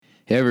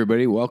Hey,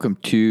 everybody. Welcome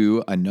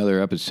to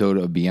another episode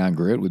of Beyond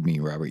Grit with me,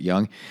 Robert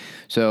Young.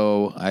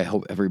 So, I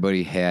hope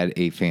everybody had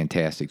a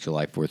fantastic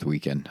July 4th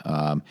weekend.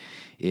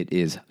 It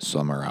is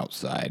summer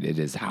outside. It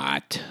is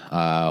hot.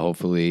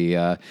 Hopefully,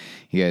 you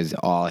guys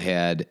all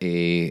had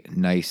a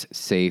nice,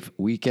 safe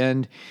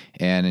weekend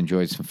and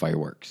enjoyed some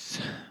fireworks.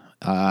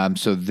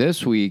 So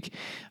this week,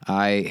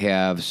 I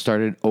have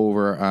started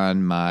over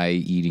on my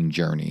eating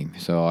journey.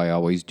 So I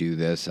always do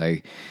this.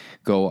 I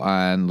go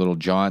on little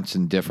jaunts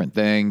and different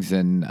things,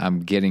 and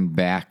I'm getting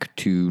back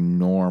to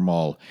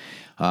normal.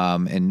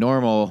 And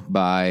normal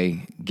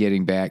by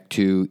getting back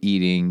to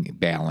eating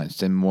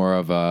balanced and more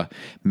of a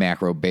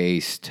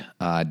macro-based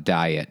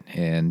diet.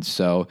 And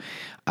so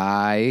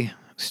I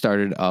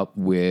started up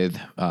with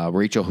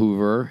Rachel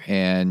Hoover,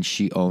 and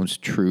she owns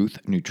Truth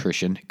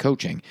Nutrition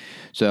Coaching.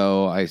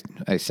 So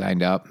I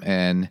signed up,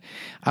 and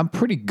I'm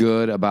pretty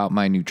good about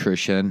my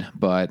nutrition,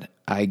 but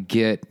I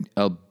get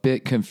a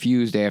bit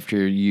confused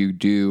after you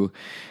do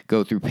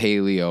go through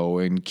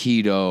paleo and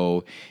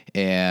keto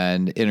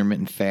and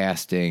intermittent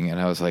fasting. And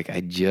I was like, I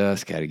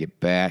just got to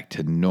get back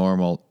to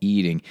normal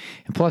eating.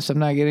 And plus, I'm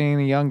not getting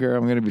any younger.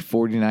 I'm going to be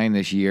 49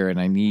 this year, and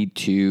I need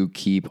to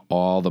keep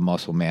all the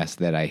muscle mass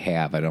that I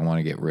have. I don't want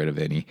to get rid of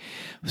any.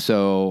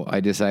 So I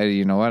decided,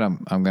 you know what, I'm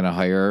going to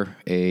hire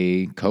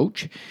a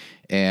coach,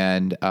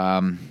 and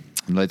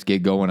let's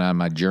get going on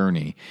my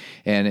journey.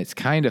 And it's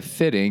kind of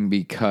fitting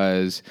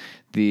because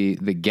the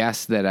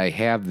guest that I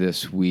have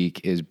this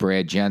week is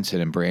Brad Jensen,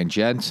 and Brad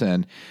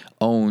Jensen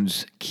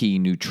owns Key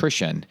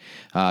Nutrition.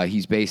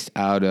 He's based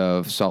out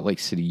of Salt Lake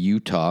City,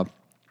 Utah.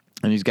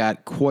 And he's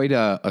got quite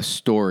a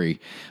story,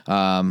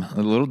 a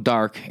little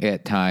dark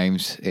at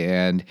times.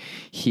 And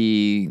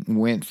he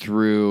went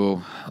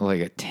through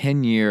like a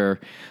 10-year,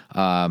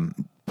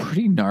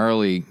 pretty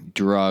gnarly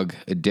drug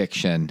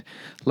addiction,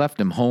 left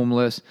him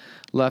homeless,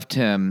 left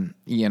him,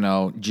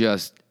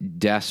 just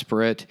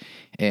desperate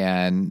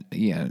and,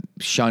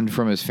 shunned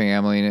from his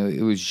family.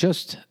 And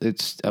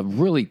it's a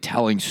really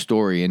telling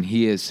story. And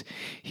he's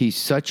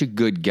such a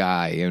good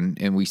guy.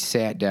 And we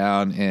sat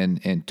down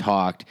and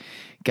talked,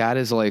 got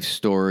his life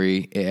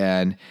story,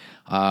 and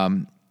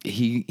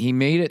he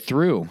made it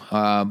through.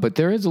 But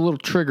there is a little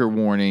trigger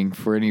warning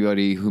for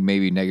anybody who may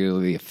be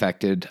negatively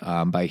affected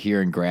by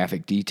hearing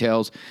graphic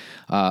details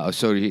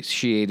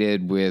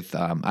associated with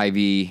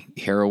IV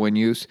heroin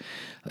use.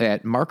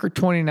 At marker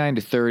 29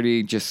 to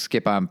 30, just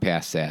skip on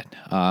past that.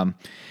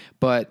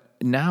 But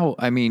now,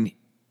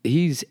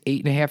 he's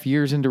 8.5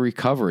 years into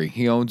recovery.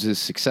 He owns a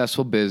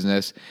successful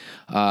business,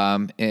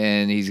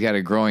 and he's got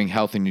a growing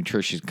health and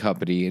nutrition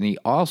company. And he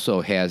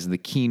also has the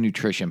Key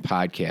Nutrition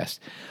podcast.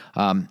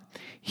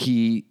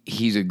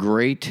 He's a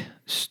great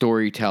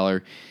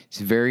storyteller.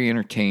 He's very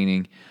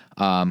entertaining,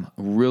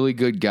 really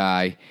good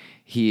guy.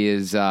 He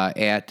is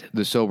at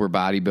The Sober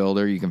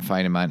Bodybuilder. You can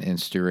find him on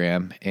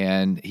Instagram,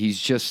 and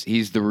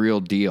he's the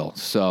real deal.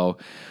 So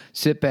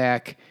sit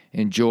back,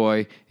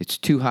 enjoy. It's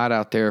too hot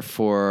out there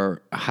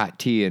for hot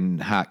tea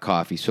and hot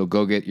coffee, so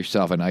go get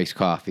yourself an iced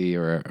coffee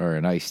or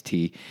an iced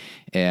tea,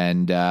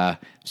 and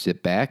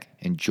sit back,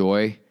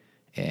 enjoy,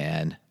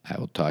 and I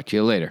will talk to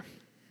you later.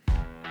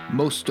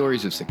 Most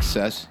stories of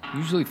success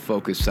usually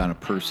focus on a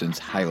person's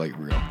highlight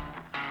reel.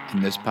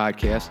 In this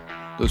podcast,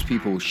 those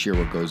people will share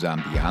what goes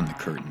on beyond the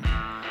curtain.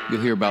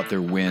 You'll hear about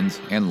their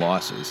wins and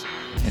losses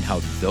and how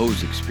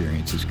those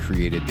experiences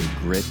created their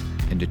grit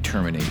and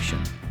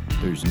determination.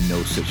 There's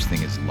no such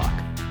thing as luck.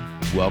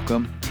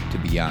 Welcome to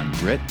Beyond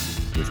Grit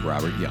with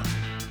Robert Young.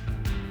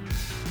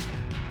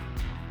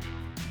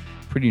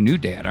 Pretty new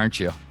dad, aren't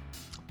you?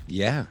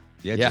 Yeah.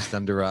 Just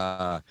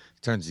under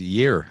turns a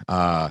year,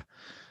 the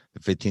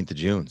 15th of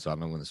June. So I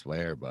don't know when this will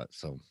air, but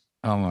so.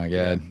 Oh my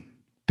God,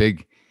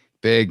 big.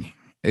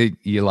 Hey,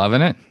 you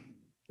loving it?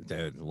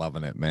 Dude,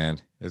 loving it,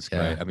 man. It's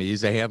great.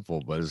 He's a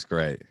handful, but it's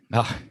great.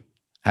 Oh,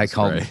 I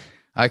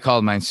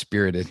called mine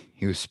Spirited.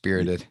 He was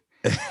spirited.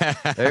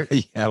 Yeah,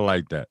 I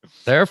like that.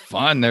 They're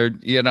fun. They're,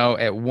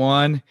 at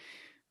one,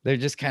 they're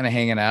just kind of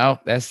hanging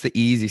out. That's the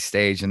easy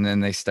stage. And then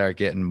they start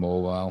getting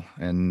mobile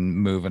and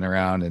moving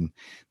around. And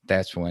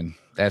that's when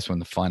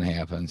the fun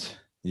happens.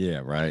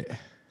 Yeah, right.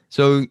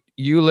 So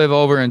you live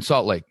over in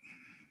Salt Lake?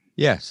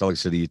 Yeah, Salt Lake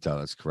City, Utah.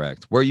 That's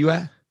correct. Where are you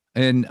at?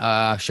 In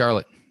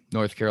Charlotte,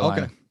 North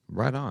Carolina. Okay.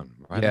 Right on.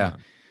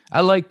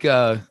 I like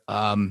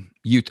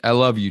Utah. I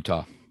love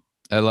Utah.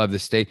 I love the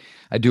state.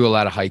 I do a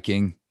lot of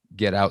hiking,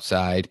 get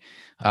outside.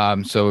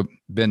 So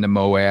been to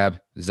Moab,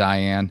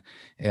 Zion.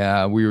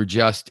 We were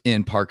just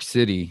in Park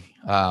City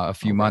a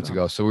few months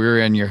ago. So we were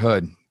in your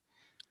hood,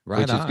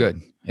 which is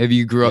good. Have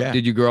you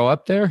Did you grow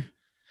up there?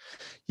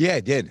 Yeah, I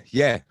did.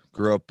 Yeah.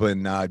 Grew up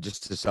in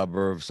just a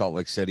suburb of Salt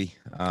Lake City.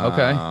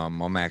 Okay.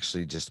 I'm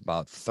actually just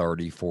about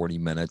 40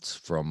 minutes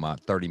from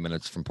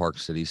Park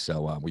City.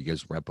 So we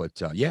guys rep, but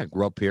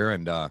grew up here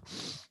and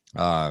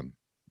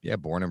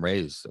born and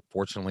raised.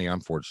 Fortunately,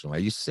 unfortunately.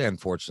 I used to say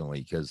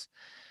unfortunately because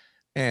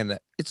and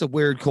it's a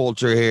weird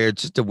culture here.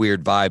 It's just a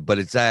weird vibe, but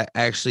it's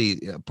actually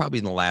probably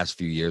in the last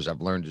few years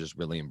I've learned to just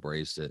really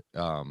embrace it.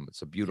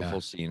 It's a beautiful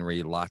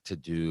scenery, a lot to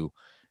do,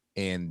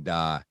 and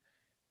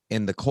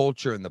and the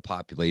culture and the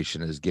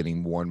population is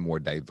getting more and more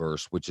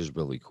diverse, which is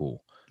really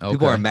cool.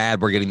 People are Okay.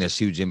 mad we're getting this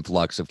huge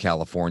influx of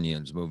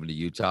Californians moving to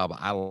Utah, but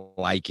I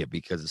like it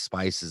because it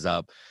spices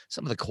up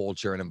some of the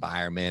culture and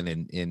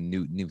environment and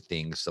new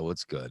things. So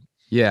it's good.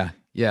 Yeah.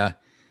 Yeah.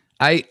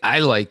 I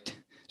liked,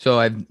 so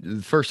I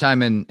the first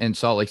time in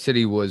Salt Lake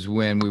City was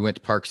when we went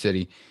to Park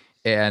City,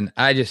 and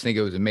I just think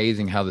it was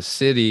amazing how the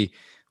city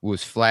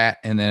was flat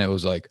and then it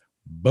was like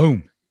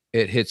boom,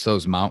 it hits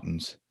those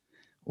mountains,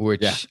 Yeah.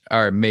 which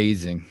are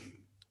amazing.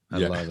 I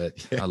Yeah. love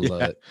it. Yeah. I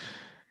love Yeah. it.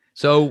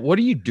 So what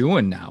are you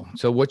doing now?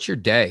 So what's your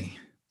day?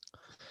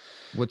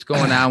 What's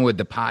going on with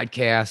the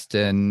podcast,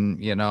 and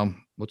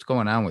what's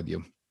going on with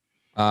you?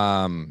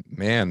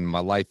 Man, my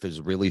life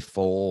is really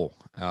full.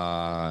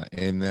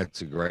 And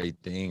that's a great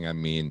thing. I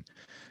mean,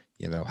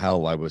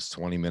 hell, I was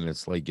 20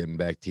 minutes late getting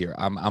back to here.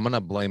 I'm gonna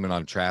blame it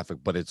on traffic,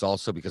 but it's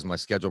also because my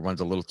schedule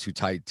runs a little too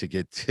tight to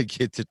get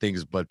to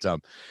things. But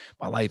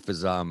my life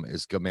is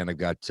good, man. I've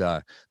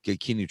got Get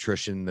Key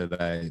Nutrition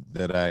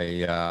that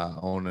I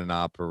own and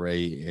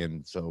operate,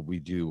 and so we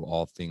do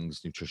all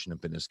things nutrition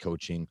and fitness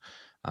coaching.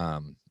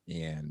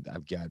 And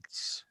I've got,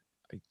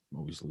 I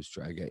always lose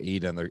track. I got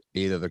eight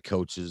other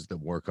coaches that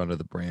work under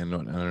the brand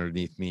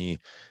underneath me.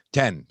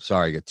 10.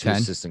 Sorry, I got two 10.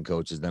 assistant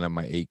coaches. Then I have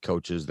my 8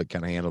 coaches that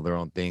kind of handle their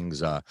own things.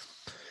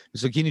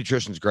 So Key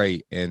Nutrition's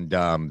great, and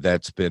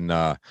that's been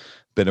a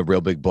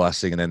real big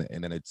blessing. And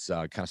then it's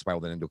kind of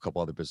spiraled into a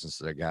couple other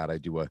businesses I got. I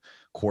do a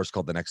course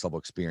called the Next Level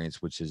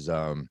Experience, which is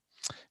an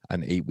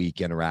 8-week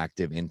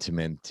interactive,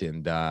 intimate,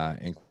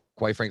 and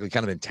quite frankly,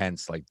 kind of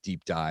intense, like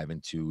deep dive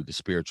into the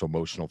spiritual,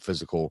 emotional,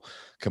 physical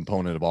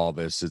component of all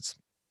this.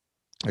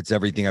 It's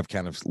everything I've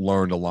kind of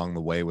learned along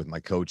the way with my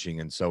coaching.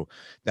 And so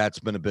that's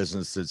been a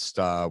business that's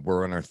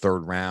we're in our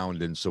 3rd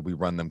round. And so we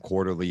run them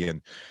quarterly,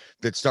 and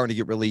that's starting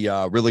to get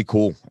really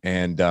cool.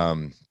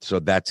 And so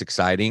that's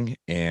exciting.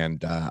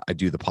 And I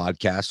do the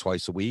podcast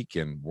twice a week,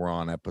 and we're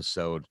on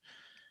episode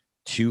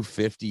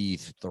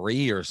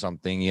 253 or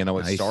something. It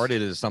Nice.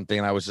 started as something,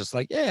 and I was just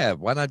like, yeah,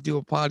 why not do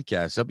a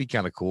podcast? That'd be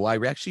kind of cool. I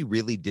actually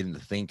really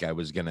didn't think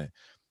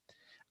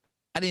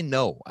I didn't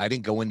know. I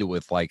didn't go into it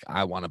with like,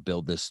 I want to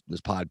build this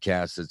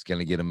podcast that's going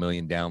to get 1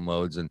 million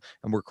downloads, and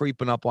we're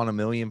creeping up on 1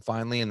 million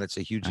finally, and that's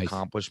a huge Nice.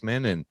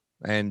 accomplishment.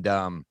 And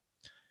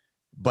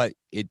but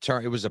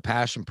it was a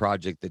passion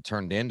project that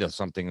turned into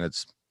something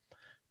that's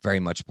very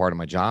much part of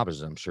my job,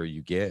 as I'm sure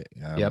you get.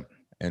 Yep.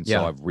 And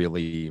so I've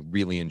really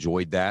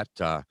enjoyed that.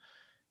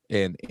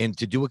 And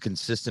to do a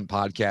consistent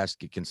podcast,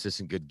 get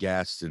consistent good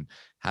guests, and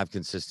have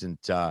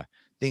consistent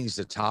things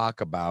to talk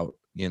about,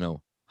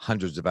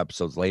 hundreds of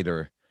episodes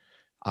later,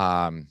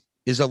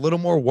 is a little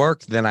more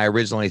work than I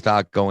originally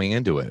thought going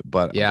into it,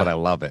 but I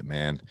love it,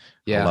 man.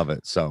 I love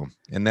it. So,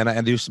 and then I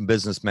do some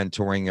business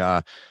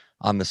mentoring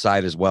on the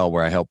side as well,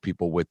 where I help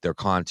people with their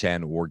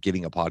content or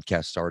getting a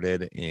podcast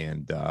started,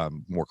 and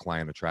more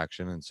client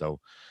attraction. And so,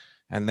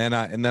 and then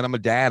I'm a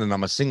dad, and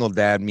I'm a single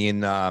dad. Me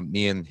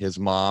and his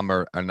mom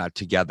are not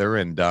together,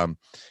 and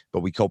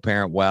but we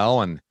co-parent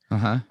well. And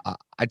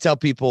I tell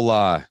people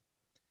I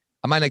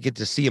might not get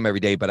to see him every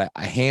day, but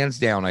I hands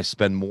down, I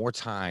spend more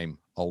time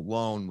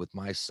alone with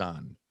my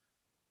son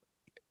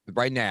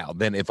right now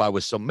than if I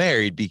was so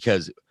married,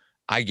 because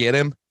I get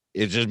him.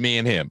 It's just me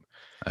and him.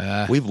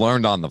 We've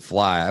learned on the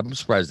fly. I'm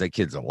surprised that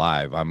kid's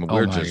alive.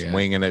 We're just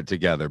winging it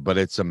together, but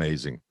it's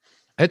amazing.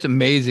 It's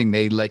amazing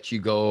they let you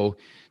go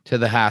to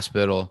the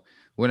hospital.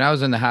 When I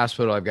was in the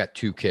hospital, I've got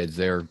 2 kids.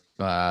 They're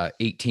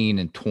 18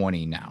 and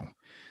 20 now.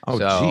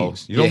 Oh,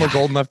 geez. You don't look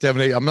old enough to have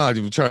I'm not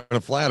even trying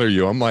to flatter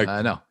you. I'm like,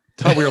 I know.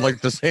 Thought we were like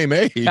the same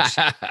age.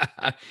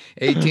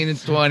 18 and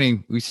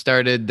 20. We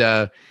started,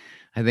 I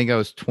think I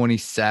was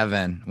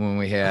 27 when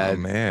we had,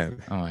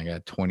 oh my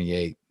God,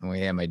 28 when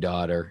we had my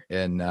daughter.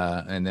 And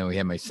then we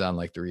had my son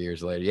like 3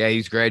 years later. Yeah,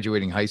 he's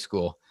graduating high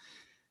school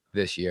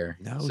this year.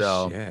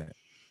 No shit.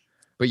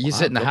 But you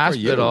sit in the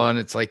hospital and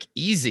it's like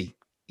easy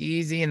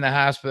in the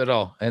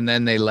hospital. And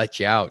then they let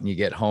you out and you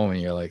get home and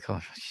you're like,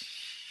 oh,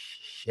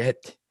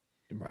 shit.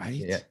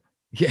 Right.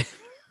 Yeah.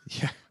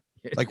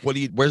 Like,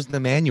 where's the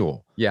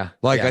manual? Yeah.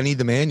 I need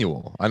the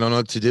manual. I don't know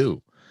what to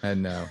do. I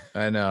know.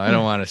 I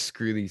don't want to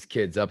screw these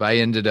kids up. I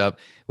ended up,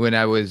 when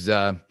I was,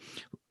 I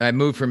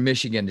moved from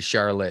Michigan to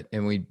Charlotte,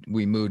 and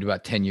we moved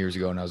about 10 years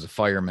ago, and I was a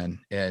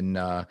fireman in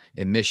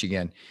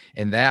Michigan.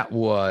 And that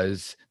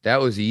was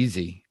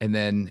easy. And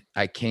then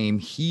I came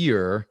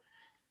here,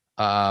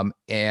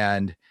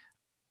 and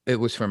it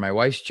was for my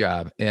wife's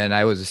job, and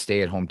I was a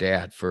stay-at-home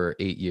dad for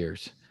 8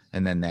 years.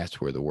 And then that's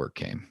where the work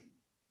came.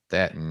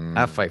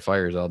 I fight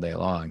fires all day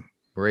long.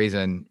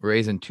 Raising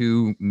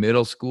 2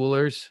 middle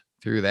schoolers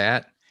through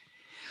that.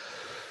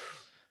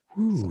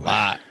 Ooh,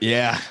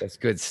 yeah, that's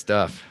good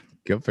stuff.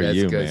 Good for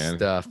you, man. Good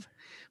stuff.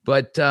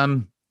 But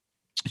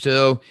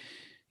so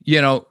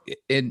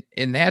and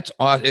that's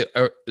awesome.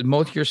 Are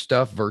most of your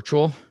stuff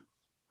virtual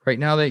right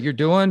now that you're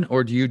doing,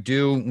 or do you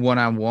do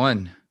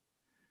one-on-one?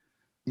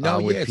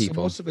 No, with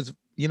people? So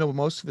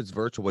most of it's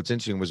virtual. What's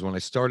interesting was when I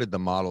started the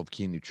model of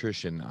Key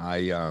Nutrition,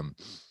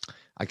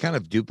 I kind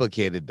of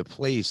duplicated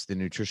the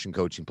nutrition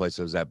coaching place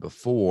I was at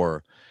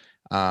before.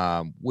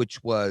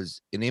 which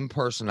was an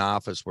in-person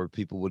office where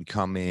people would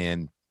come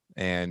in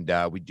and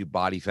we'd do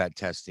body fat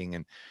testing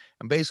and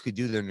basically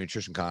do their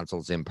nutrition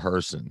consults in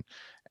person.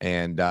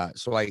 And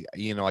so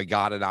I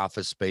got an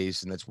office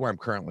space, and that's where I'm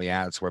currently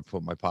at. It's where I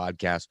put my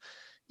podcast.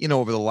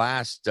 Over the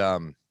last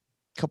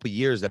couple of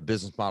years, that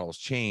business model has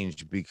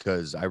changed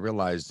because I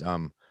realized,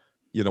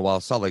 while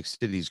Salt Lake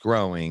City's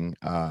growing,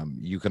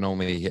 you can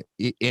only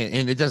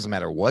and it doesn't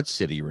matter what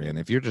city you're in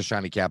if you're just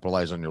trying to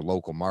capitalize on your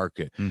local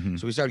market. Mm-hmm.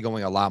 So we started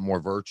going a lot more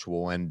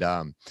virtual, and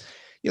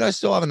I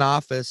still have an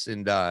office,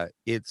 and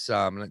it's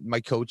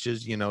my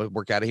coaches,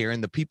 work out of here,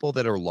 and the people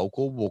that are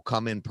local will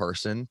come in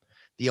person.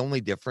 The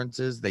only difference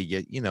is they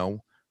get,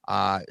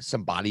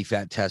 some body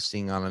fat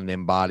testing on an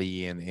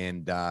InBody,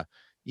 and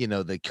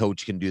the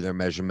coach can do their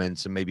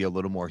measurements and maybe a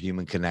little more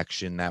human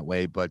connection that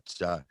way. But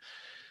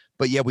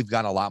yeah, we've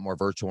got a lot more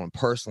virtual. And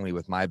personally,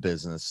 with my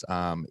business,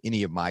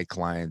 any of my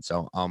clients,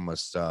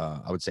 almost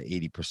I would say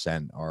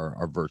 80%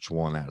 are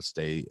virtual and out of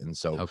state. And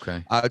so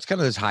Okay. it's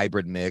kind of this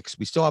hybrid mix.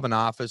 We still have an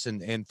office,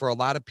 and for a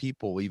lot of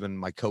people, even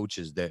my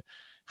coaches that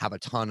have a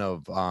ton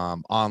of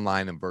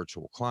online and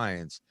virtual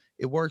clients,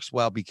 it works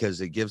well because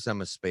it gives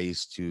them a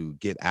space to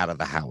get out of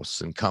the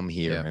house and come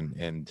here.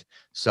 Yeah. And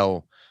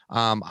so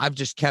I've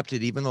just kept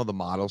it, even though the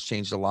model's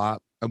changed a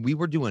lot. And we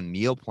were doing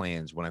meal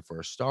plans when I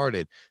first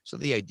started. So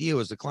the idea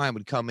was the client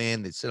would come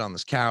in, they'd sit on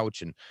this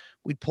couch, and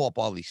we'd pull up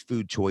all these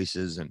food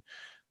choices. And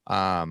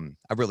I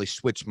really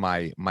switched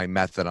my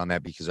method on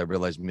that because I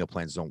realized meal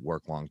plans don't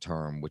work long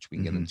term, which we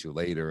can get Mm-hmm. into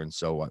later. And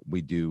so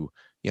we do,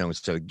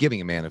 instead of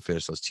giving a man a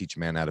fish, let's teach a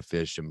man how to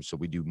fish. And so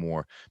we do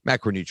more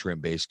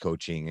macronutrient based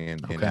coaching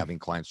and Okay. having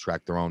clients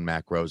track their own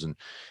macros,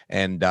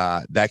 and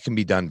that can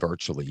be done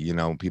virtually.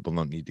 People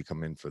don't need to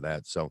come in for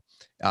that. So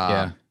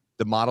Yeah.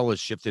 the model has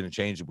shifted and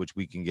changed, which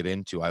we can get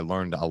into. I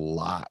learned a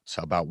lot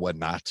about what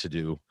not to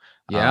do,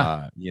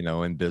 Yeah.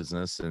 in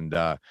business, and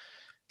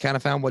kind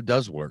of found what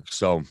does work.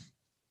 So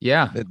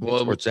Yeah. that's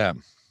where it's at.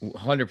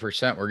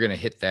 100%. We're gonna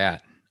hit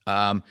that.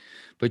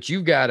 But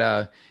you've got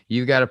a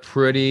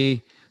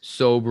pretty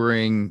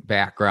sobering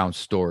background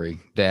story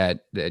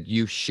that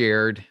you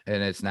shared,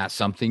 and it's not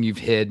something you've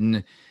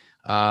hidden.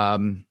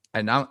 And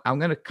I'm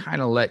gonna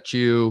kind of let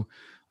you.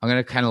 I'm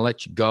gonna kind of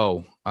let you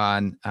go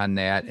on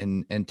that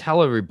and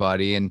tell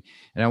everybody, and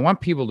I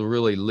want people to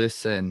really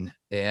listen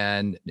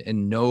and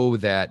know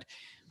that.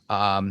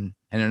 And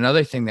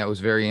another thing that was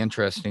very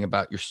interesting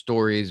about your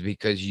story is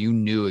because you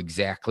knew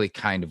exactly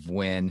kind of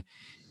when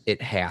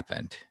it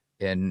happened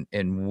and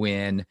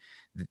when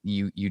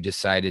you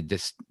decided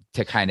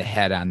to kind of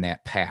head on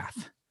that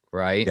path,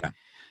 right? Yeah.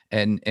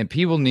 And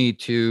people need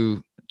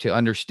to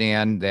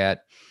understand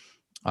that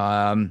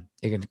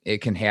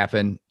it can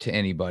happen to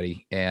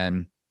anybody.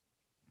 And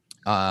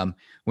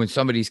when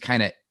somebody's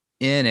kind of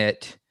in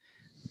it,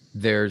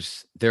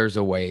 there's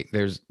a way,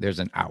 there's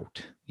an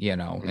out,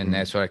 and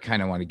that's what I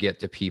kind of want to get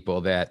to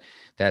people, that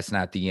that's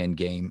not the end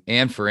game.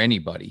 And for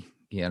anybody,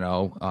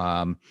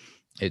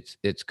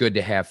 it's good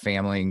to have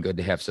family and good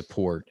to have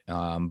support.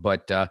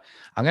 But I'm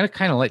going to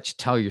kind of let you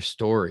tell your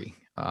story,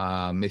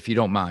 if you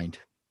don't mind.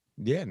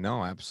 Yeah,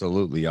 no,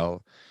 absolutely.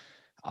 I'll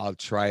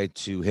try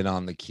to hit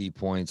on the key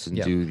points and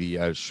Yep. do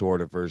the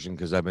shorter version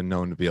because I've been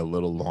known to be a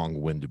little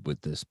long-winded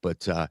with this.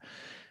 But I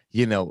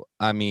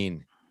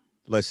mean,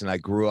 listen, I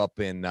grew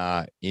up in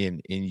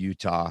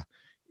Utah,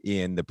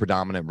 in the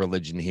predominant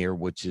religion here,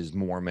 which is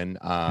Mormon,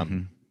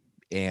 Hmm.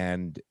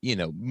 and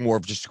more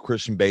of just a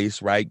Christian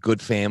base, right?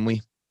 Good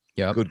family,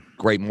 Yep.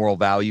 great moral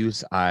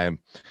values. I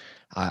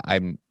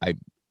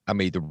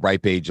made the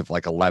ripe age of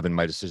like 11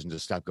 my decision to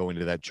stop going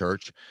to that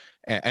church,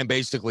 and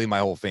basically my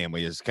whole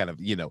family is kind of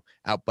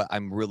out. But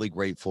I'm really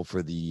grateful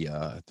for the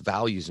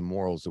values and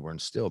morals that were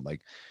instilled.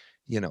 Like,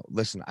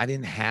 listen, I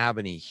didn't have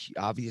any,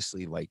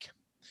 obviously, like,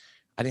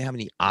 I didn't have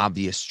any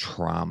obvious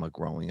trauma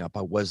growing up.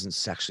 I wasn't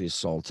sexually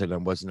assaulted. I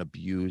wasn't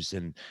abused,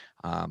 and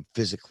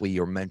physically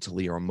or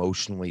mentally or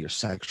emotionally or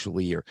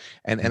sexually,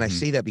 and I Hmm.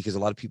 say that because a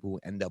lot of people who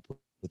end up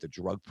with a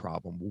drug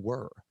problem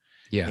were.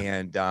 Yeah.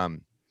 And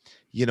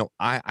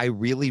I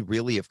really,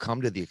 really have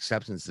come to the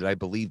acceptance that I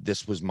believe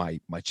this was my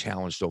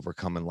challenge to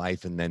overcome in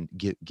life, and then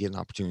get an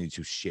opportunity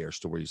to share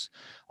stories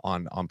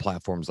on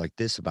platforms like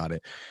this about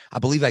it. I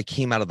believe I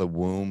came out of the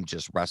womb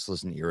just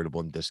restless and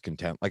irritable and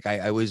discontent. Like,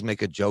 I always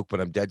make a joke,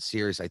 but I'm dead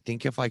serious. I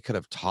think if I could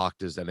have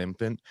talked as an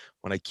infant,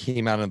 when I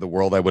came out into the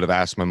world, I would have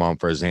asked my mom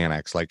for a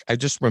Xanax. Like, I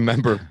just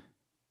remember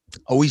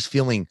always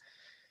feeling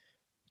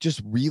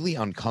just really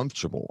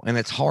uncomfortable. And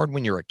it's hard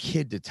when you're a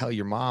kid to tell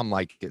your mom,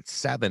 like at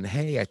 7,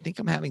 hey, I think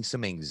I'm having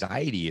some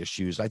anxiety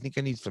issues. I think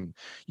I need some,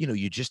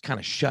 you just kind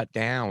of shut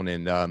down.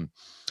 And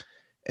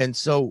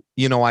so,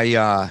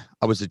 I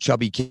was a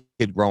chubby kid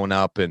growing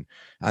up, and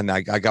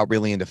I got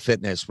really into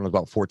fitness when I was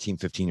about 14,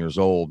 15 years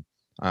old.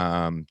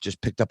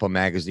 Just picked up a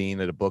magazine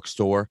at a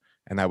bookstore,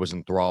 and I was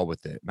enthralled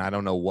with it. And I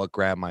don't know what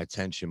grabbed my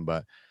attention,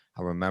 but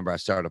I remember I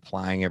started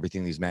applying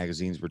everything these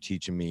magazines were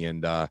teaching me.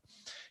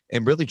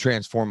 and really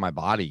transformed my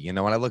body. You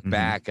know, when I look Mhm.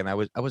 back, and I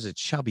was a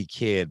chubby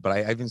kid, but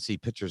I even see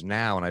pictures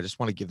now, and I just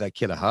want to give that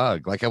kid a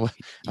hug. Like I was,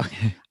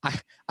 I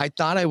I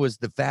thought I was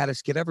the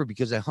fattest kid ever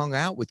because I hung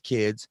out with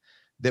kids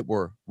that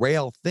were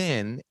rail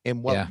thin,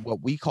 and Yeah.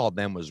 what we called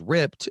them was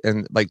ripped,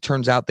 and like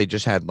turns out they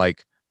just had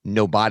like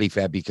no body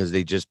fat because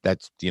they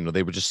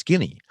were just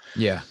skinny.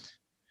 Yeah.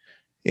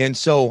 And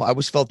so I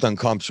always felt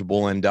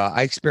uncomfortable, and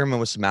I experimented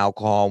with some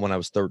alcohol when I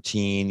was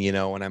 13, you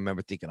know, and I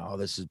remember thinking, oh,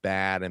 this is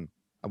bad. And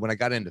when I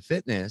got into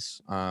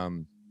fitness,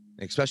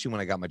 especially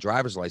when I got my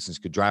driver's license,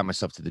 could drive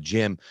myself to the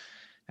gym.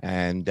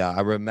 And I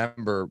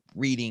remember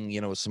reading,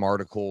 you know, some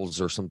articles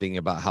or something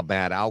about how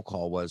bad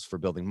alcohol was for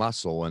building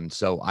muscle. And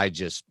so I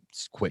just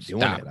quit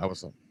doing Stop. it. I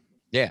was like,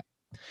 yeah,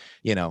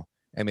 you know,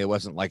 I mean, it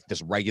wasn't like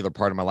this regular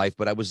part of my life,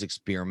 but I was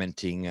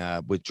experimenting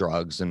with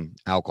drugs and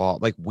alcohol,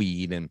 like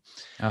weed.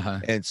 Uh-huh.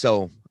 And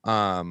so,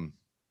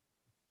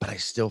 but I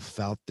still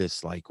felt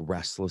this like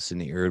restless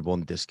and irritable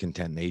and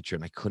discontent nature,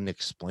 and I couldn't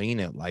explain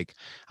it. Like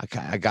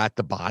I got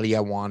the body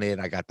I wanted,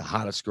 I got the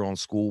hottest girl in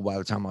school by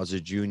the time I was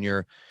a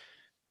junior,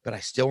 but I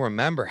still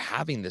remember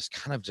having this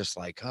kind of just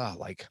like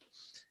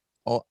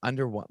all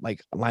under what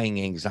like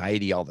lying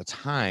anxiety all the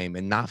time,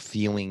 and not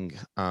feeling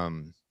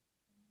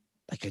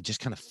like I just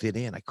kind of fit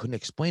in. I couldn't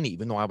explain it,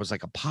 even though I was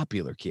like a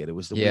popular kid. It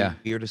was the Yeah.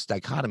 weirdest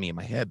dichotomy in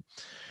my head.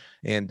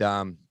 And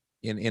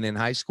in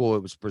high school,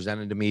 it was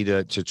presented to me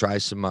to try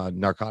some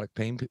narcotic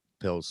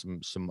pills,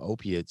 some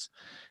opiates,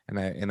 and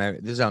I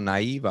this is how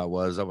naive I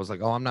was. I was like,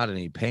 "Oh, I'm not in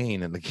any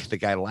pain," and the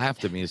guy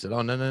laughed at me and said,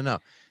 "Oh, no, no, no,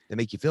 they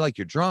make you feel like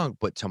you're drunk,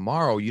 but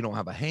tomorrow you don't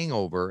have a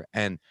hangover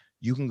and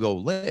you can go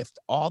lift.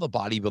 All the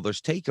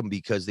bodybuilders take them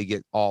because they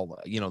get all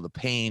the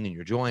pain in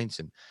your joints."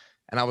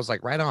 And I was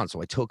like, "Right on."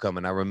 So I took them,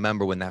 and I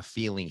remember when that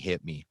feeling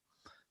hit me.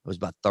 It was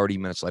about 30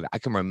 minutes later. I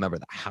can remember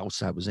the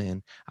house I was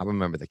in. I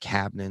remember the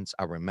cabinets.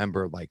 I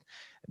remember like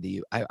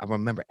I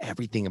remember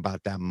everything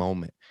about that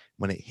moment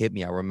when it hit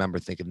me. I remember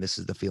thinking, this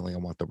is the feeling I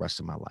want the rest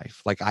of my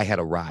life. Like I had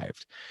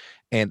arrived.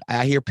 And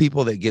I hear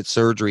people that get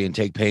surgery and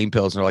take pain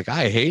pills and they're like,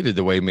 I hated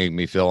the way it made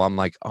me feel. I'm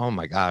like, oh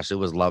my gosh, it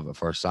was love at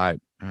first sight.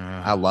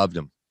 I Uh, loved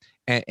them.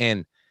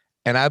 And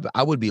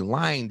I would be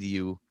lying to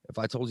you if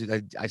I told you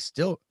that I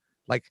still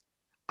like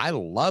I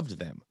loved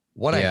them.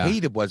 What I yeah.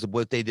 hated was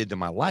what they did to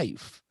my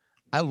life.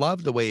 I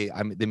loved the way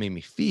they made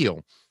me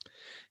feel.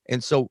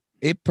 And so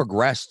it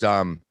progressed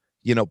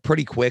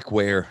pretty quick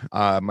where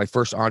my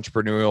first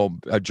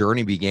entrepreneurial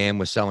journey began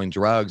with selling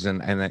drugs.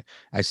 And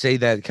I say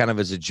that kind of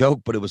as a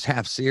joke, but it was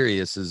half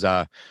serious.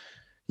 I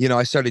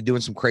started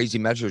doing some crazy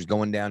measures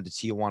going down to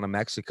Tijuana,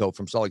 Mexico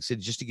from Salt Lake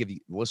City, just to give you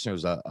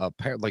listeners a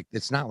pair. Like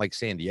it's not like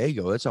San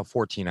Diego, it's a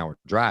 14-hour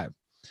drive.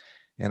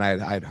 And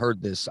I'd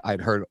heard this,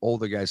 I'd heard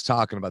older guys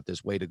talking about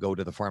this way to go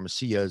to the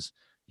pharmacias.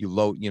 You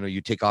load,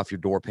 you take off your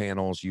door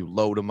panels, you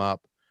load them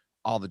up,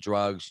 all the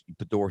drugs, you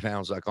put door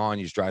panels back on,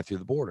 you just drive through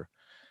the border.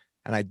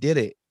 And I did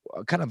it,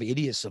 kind of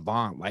idiot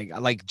savant,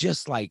 like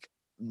just like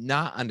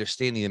not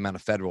understanding the amount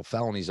of federal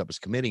felonies I was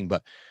committing,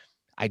 but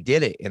I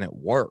did it and it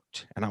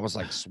worked. And I was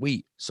like,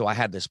 sweet. So I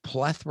had this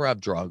plethora of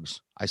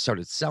drugs. I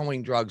started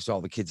selling drugs to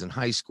all the kids in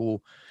high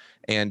school.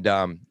 And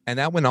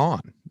that went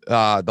on.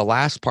 The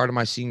last part of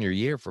my senior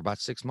year for about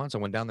 6 months, I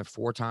went down there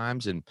 4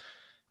 times and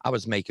I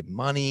was making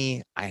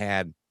money. I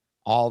had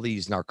all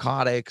these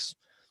narcotics,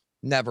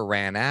 never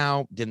ran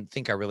out, didn't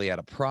think I really had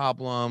a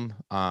problem.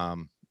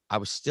 I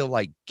was still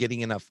like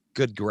getting enough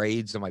good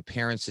grades that my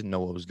parents didn't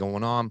know what was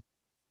going on.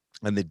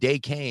 And the day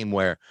came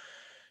where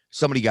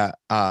somebody got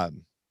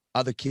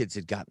other kids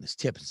had gotten this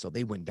tip, and so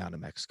they went down to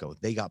Mexico.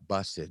 They got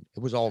busted.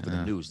 It was all over the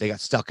Uh, news. They got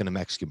stuck in a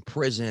Mexican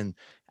prison,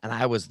 and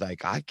I was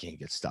like, I can't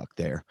get stuck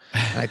there.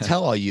 And I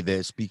tell all you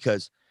this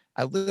because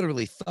I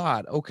literally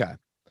thought, okay,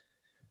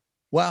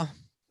 well,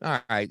 all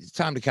right, it's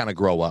time to kind of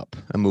grow up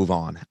and move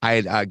on.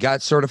 I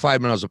got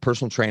certified when I was a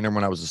personal trainer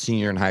when I was a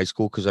senior in high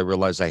school because I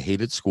realized I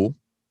hated school.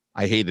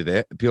 I hated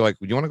it. People are like,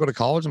 you want to go to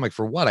college? I'm like,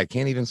 for what? I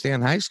can't even stay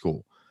in high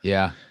school.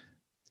 yeah.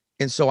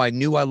 And so I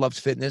knew I loved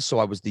fitness. So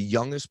I was the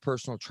youngest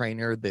personal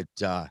trainer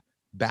that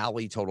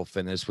Bally Total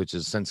Fitness, which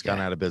has since gone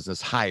Yeah. out of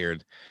business,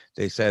 hired.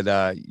 They said,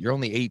 you're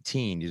only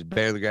 18. You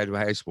barely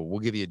graduated high school. We'll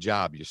give you a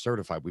job. You're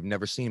certified. We've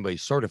never seen anybody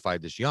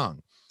certified this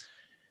young.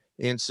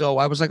 And so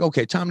I was like,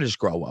 okay, time to just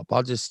grow up.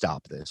 I'll just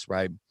stop this.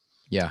 Right.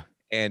 Yeah.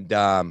 And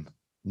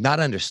not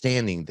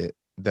understanding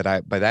that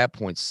I, by that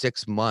point,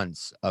 6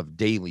 months of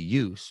daily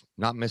use,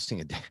 not missing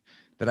a day,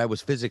 that I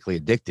was physically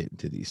addicted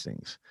to these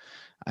things.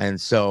 And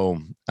so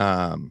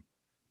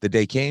the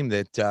day came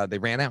that they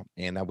ran out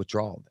and I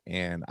withdrawed,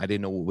 and I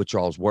didn't know what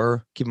withdrawals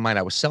were. Keep in mind,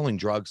 I was selling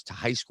drugs to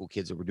high school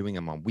kids that were doing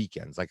them on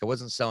weekends. Like I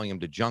wasn't selling them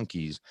to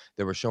junkies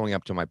that were showing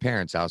up to my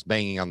parents' house,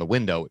 banging on the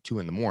window at 2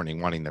 a.m,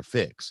 wanting their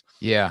fix.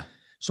 Yeah.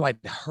 So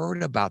I'd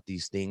heard about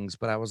these things,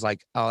 but I was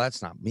like, oh,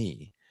 that's not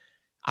me.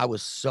 I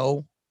was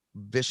so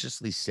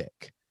viciously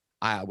sick.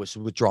 I was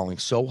withdrawing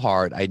so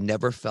hard. I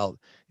never felt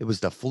it was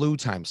the flu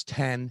times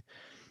 10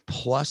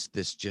 plus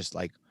this just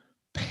like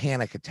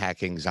panic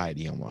attack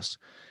anxiety almost.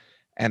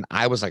 And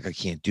I was like, I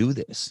can't do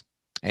this.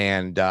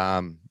 And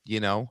kind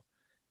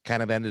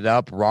of ended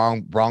up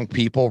wrong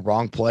people,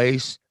 wrong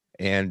place.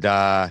 and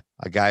a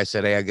guy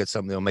said, "Hey, I got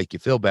something that'll make you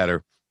feel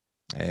better."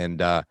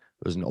 And it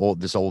was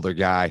this older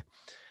guy,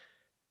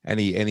 and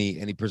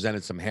he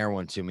presented some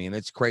heroin to me. And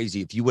it's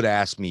crazy. If you would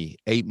ask me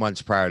 8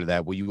 months prior to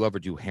that, will you ever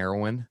do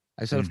heroin?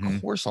 I said,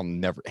 of course I'll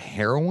never.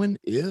 Heroin?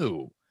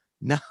 Ew.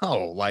 No,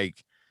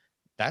 like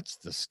that's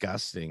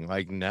disgusting.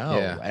 Like,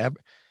 no,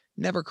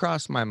 never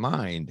crossed my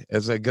mind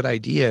as a good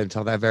idea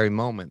until that very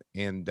moment.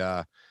 And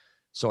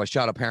so I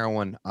shot up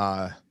heroin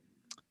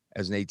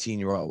as an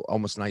 18-year-old,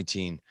 almost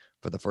 19,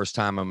 for the first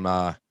time.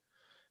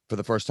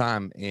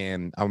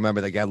 And I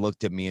remember the guy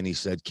looked at me and he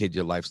said, "Kid,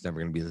 your life's never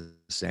going to be the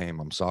same.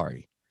 I'm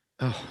sorry."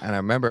 Oh, And I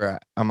remember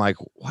I'm like,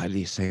 "Why did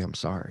he say I'm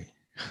sorry?"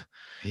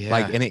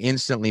 yeah. And it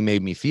instantly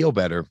made me feel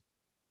better.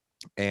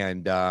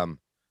 And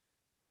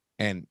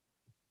and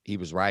he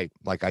was right.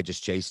 Like, I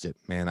just chased it,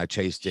 man. I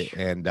chased it.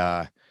 And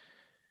I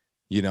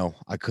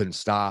couldn't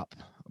stop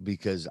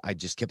because I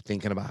just kept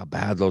thinking about how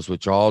bad those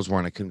withdrawals were,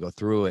 and I couldn't go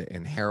through it.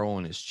 And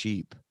heroin is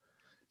cheap.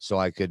 So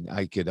I could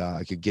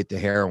get the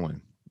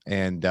heroin.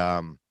 And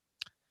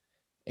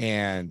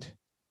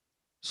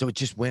so it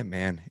just went,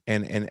 man.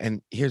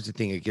 And here's the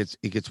thing: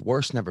 it gets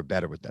worse, never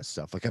better with that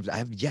stuff. Like,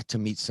 I've yet to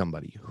meet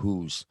somebody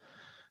who's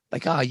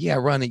like, "Oh yeah, I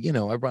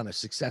run a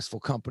successful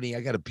company.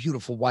 I got a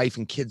beautiful wife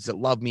and kids that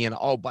love me. And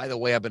oh, by the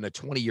way, I've been a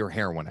 20-year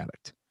heroin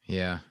addict."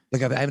 Yeah.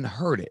 Like, I haven't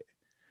heard it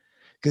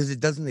because it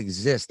doesn't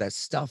exist. That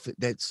stuff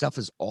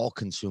is all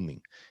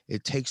consuming.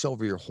 It takes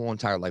over your whole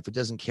entire life. It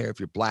doesn't care if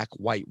you're black,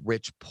 white,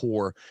 rich,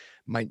 poor.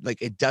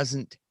 It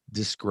doesn't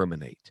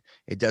discriminate.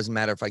 It doesn't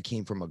matter if I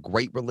came from a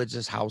great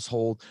religious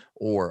household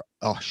or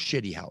a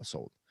shitty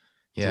household.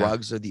 Yeah.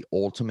 Drugs are the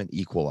ultimate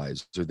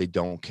equalizer. They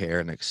don't care.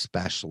 And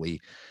especially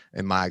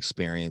in my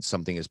experience,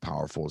 something as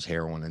powerful as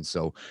heroin. And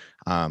so,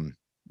 I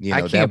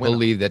can't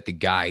believe that the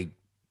guy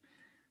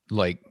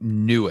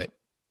knew it,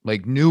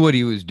 knew what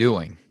he was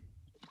doing.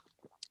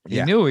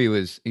 He knew he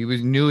was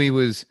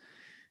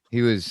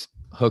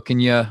hooking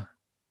you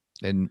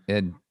and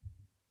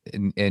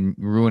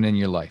ruining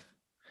your life.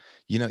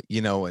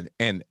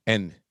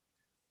 And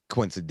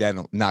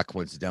not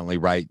coincidentally,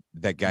 right?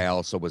 That guy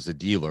also was a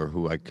dealer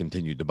who I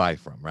continued to buy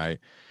from, right?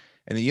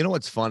 And you know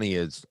what's funny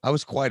is I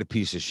was quite a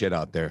piece of shit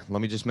out there.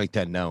 Let me just make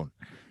that known.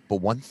 But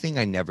one thing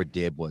I never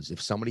did was,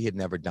 if somebody had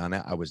never done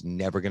it, I was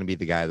never going to be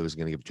the guy that was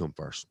going to give it to him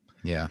first.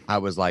 Yeah. I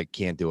was like,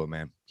 can't do it,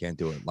 man. Can't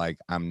do it. Like,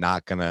 I'm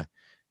not gonna,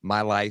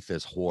 my life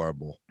is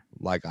horrible.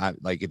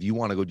 If you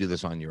want to go do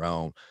this on your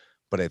own,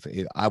 but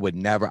I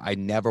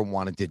never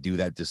wanted to do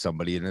that to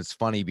somebody. And it's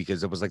funny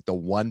because it was like the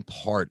one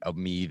part of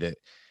me that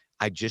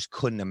I just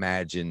couldn't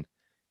imagine.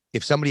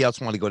 If somebody else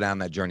wanted to go down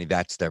that journey,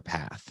 that's their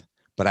path.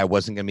 But I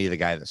wasn't going to be the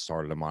guy that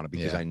started them on it,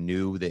 because I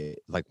knew that,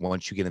 like,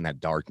 once you get in that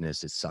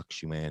darkness, it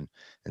sucks you in.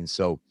 And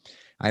so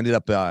I ended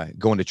up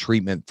going to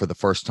treatment for the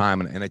first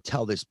time. And I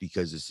tell this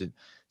because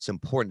it's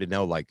important to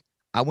know, like,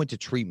 I went to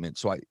treatment.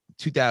 So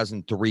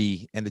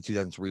 2003, end of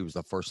 2003 was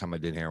the first time I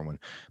did heroin.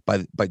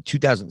 By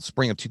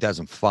spring of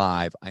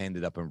 2005, I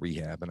ended up in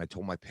rehab, and I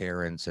told my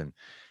parents, and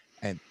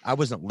I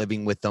wasn't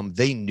living with them.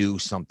 They knew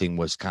something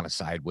was kind of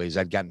sideways.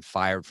 I'd gotten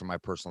fired from my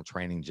personal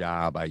training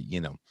job.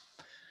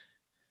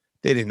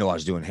 They didn't know I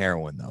was doing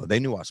heroin, though. They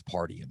knew I was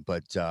partying,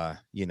 but,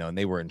 and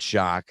they were in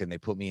shock, and they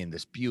put me in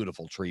this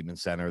beautiful treatment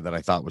center that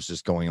I thought was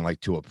just going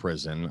like to a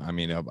prison. I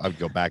mean, I'd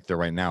go back there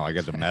right now. I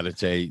got to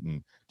meditate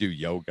and do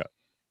yoga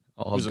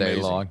all day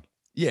long.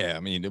 Yeah. I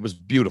mean, it was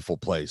a beautiful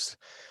place,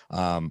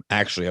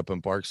 actually up in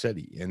Park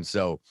City. And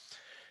so,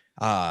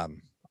 I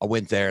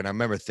went there, and I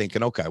remember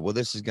thinking, okay, well,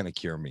 this is going to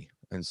cure me.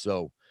 And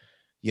so,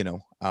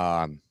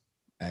 I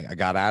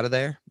got out of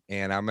there,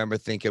 and I remember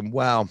thinking,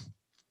 well,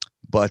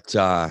 but,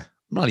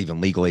 I'm not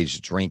even legal age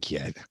to drink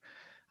yet.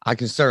 I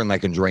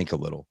can drink a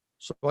little.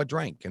 So I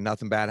drank, and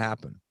nothing bad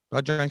happened.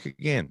 I drank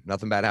again.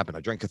 Nothing bad happened.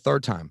 I drank a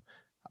third time.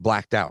 I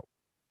blacked out.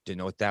 Didn't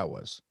know what that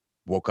was.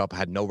 Woke up,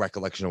 had no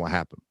recollection of what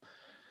happened.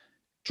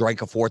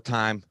 Drank a fourth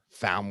time,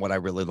 found what I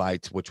really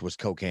liked, which was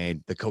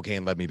cocaine. The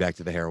cocaine led me back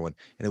to the heroin.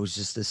 And it was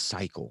just this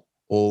cycle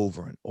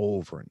over and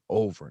over and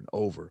over and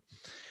over.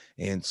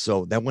 And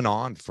so that went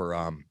on for,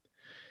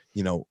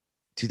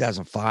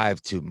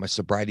 2005 to my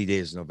sobriety day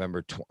is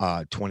November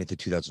 20th of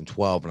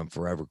 2012. And I'm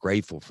forever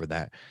grateful for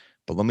that.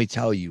 But let me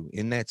tell you,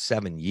 in that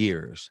 7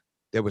 years,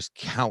 there was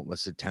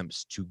countless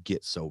attempts to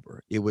get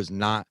sober. It was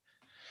not,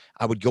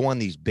 I would go on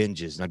these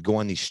binges, and I'd go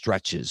on these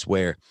stretches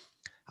where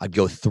I'd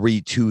go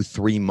 3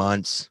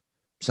 months,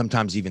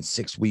 sometimes even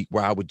 6 weeks,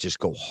 where I would just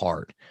go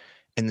hard.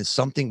 And then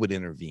something would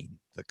intervene.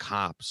 The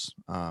cops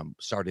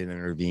started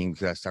intervening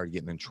because I started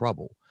getting in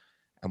trouble.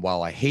 And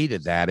while I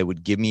hated that, it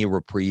would give me a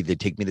reprieve. They'd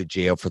take me to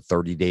jail for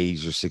 30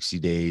 days or 60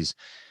 days.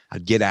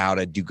 I'd get out,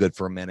 I'd do good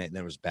for a minute, and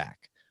then it was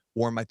back.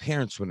 Or my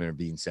parents would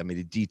intervene, send me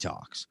to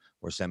detox,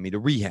 or send me to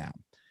rehab.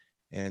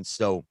 And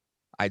so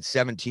I had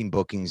 17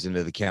 bookings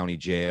into the county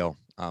jail,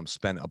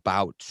 spent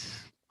about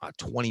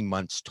 20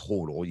 months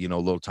total, a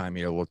little time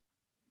here, a little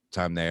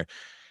time there,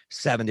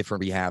 7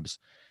 different rehabs.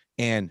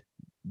 And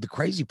the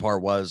crazy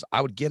part was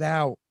I would get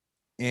out,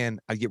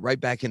 and I'd get right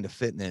back into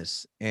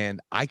fitness,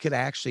 and I could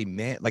actually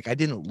like I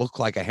didn't look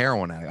like a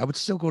heroin addict. I would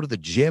still go to the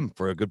gym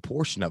for a good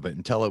portion of it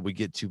until it would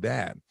get too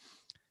bad.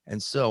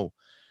 And so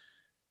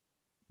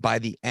by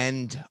the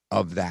end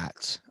of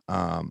that,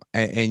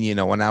 and you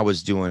know, when I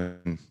was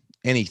doing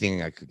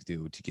anything I could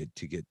do to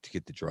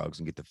get the drugs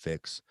and get the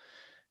fix,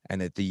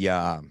 and at the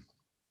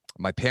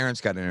my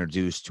parents got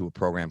introduced to a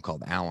program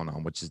called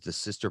Al-Anon, which is the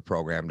sister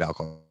program to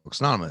Alcoholics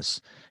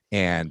Anonymous.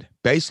 And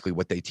basically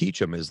what they teach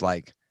them is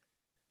like,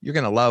 you're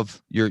going to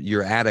love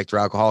your addict or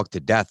alcoholic to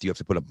death. You have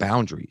to put up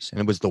boundaries. And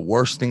it was the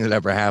worst thing that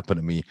ever happened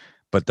to me,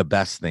 but the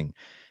best thing.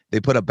 They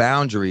put up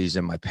boundaries,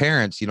 and my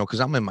parents, you know, because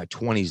I'm in my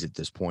 20s at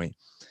this point.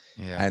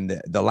 Yeah.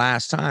 And the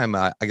last time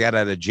I got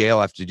out of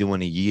jail after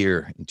doing a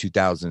year in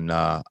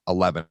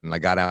 2011, and I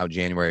got out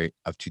January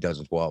of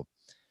 2012.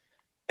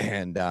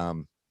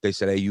 And they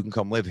said, hey, you can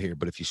come live here,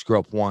 but if you screw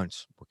up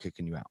once, we're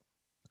kicking you out.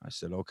 I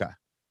said, okay.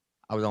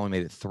 I was only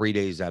made it 3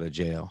 days out of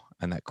jail,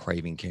 and that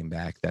craving came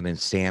back, that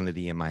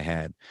insanity in my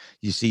head.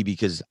 You see,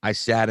 because I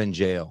sat in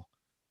jail,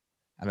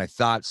 and I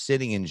thought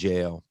sitting in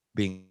jail,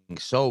 being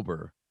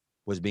sober,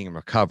 was being in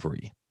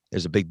recovery.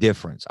 There's a big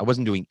difference. I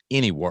wasn't doing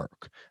any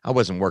work. I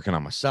wasn't working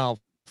on myself.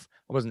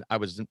 I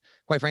was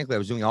quite frankly, I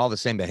was doing all the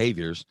same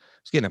behaviors. I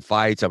was getting in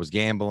fights. I was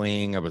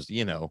gambling. I was,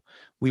 you know,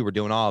 we were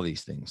doing all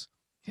these things.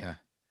 Yeah.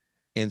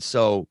 And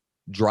so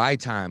dry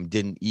time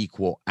didn't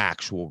equal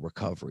actual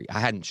recovery. I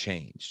hadn't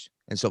changed.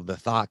 And so the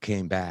thought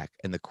came back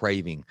and the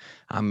craving.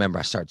 I remember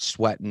I started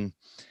sweating,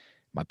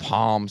 my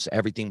palms,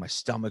 everything, my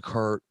stomach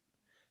hurt.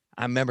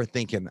 I remember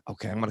thinking,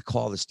 okay, I'm going to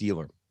call this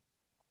dealer.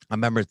 I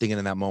remember thinking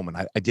in that moment,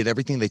 I did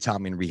everything they taught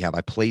me in rehab.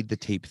 I played the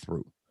tape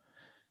through,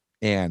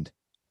 and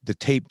the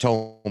tape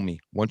told me,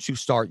 once you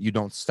start, you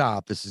don't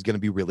stop. This is going to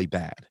be really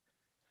bad.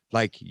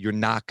 Like, you're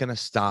not going to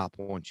stop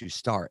once you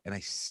start. And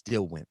I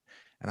still went.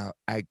 And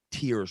I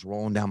tears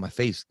rolling down my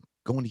face,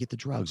 going to get the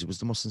drugs. It was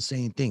the most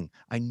insane thing.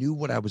 I knew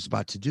what I was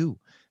about to do,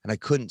 and I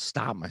couldn't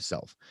stop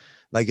myself.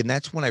 Like, and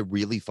that's when I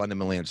really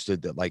fundamentally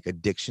understood that like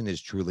addiction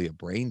is truly a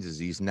brain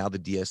disease. Now the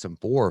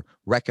DSM-4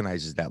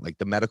 recognizes that, like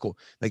the medical,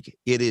 like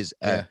it is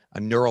Yeah. a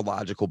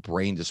neurological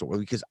brain disorder,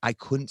 because I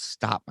couldn't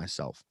stop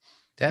myself.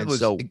 That And was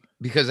so,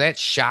 because that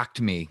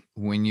shocked me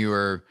when you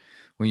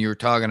were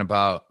talking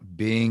about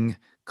being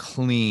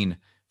clean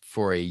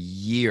for a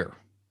year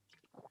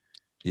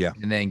yeah,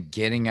 and then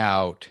getting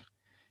out,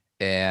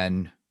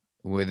 and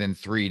within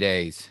 3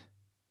 days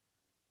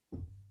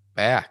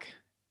back.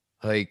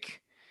 Like,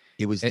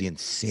 it was it, the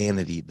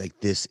insanity, like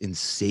this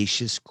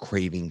insatious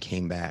craving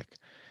came back,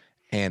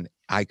 and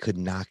I could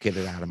not get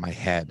it out of my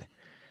head.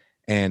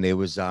 And it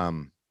was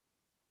not,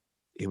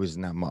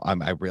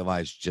 I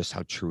realized just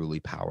how truly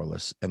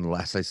powerless,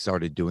 unless I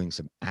started doing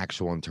some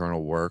actual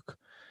internal work.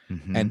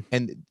 mhm.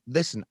 And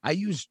listen, I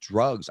used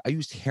drugs. I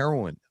used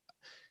heroin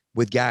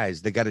with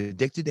guys that got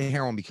addicted to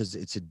heroin because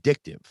it's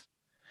addictive.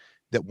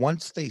 That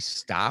once they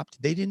stopped,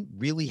 they didn't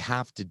really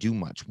have to do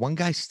much. One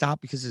guy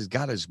stopped because he's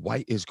got his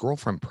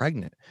girlfriend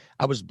pregnant.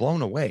 I was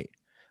blown away.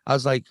 I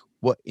was like,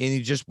 what? And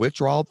he just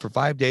withdrawed for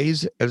 5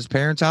 days at his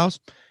parents' house,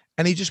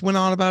 and he just went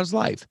on about his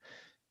life.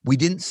 We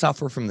didn't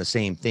suffer from the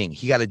same thing.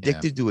 He got Yeah.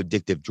 addicted to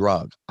addictive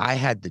drug. I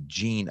had the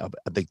gene of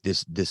like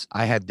this.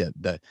 I had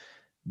the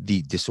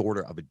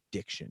disorder of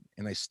addiction,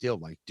 and I still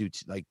like, dude,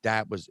 like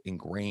that was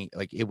ingrained.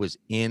 Like it was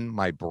in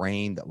my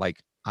brain that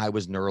like I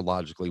was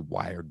neurologically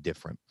wired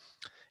different,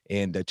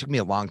 and it took me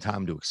a long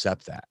time to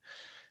accept that.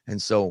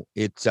 And so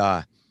it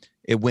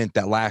went,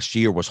 that last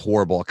year was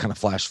horrible. I kind of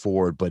flashed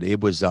forward, but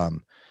it was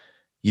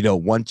you know,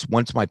 once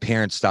my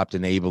parents stopped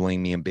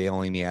enabling me and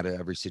bailing me out of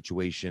every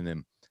situation,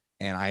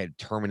 and I had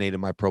terminated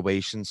my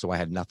probation, so I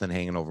had nothing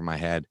hanging over my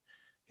head.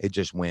 It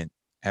just went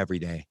every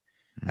day.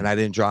 And I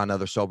didn't draw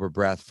another sober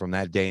breath from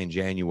that day in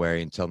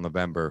January until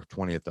November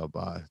 20th of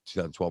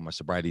 2012, my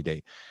sobriety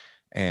date.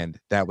 And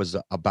that was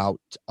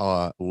about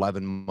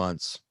 11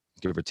 months,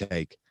 give or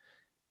take,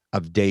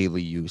 of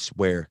daily use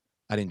where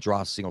I didn't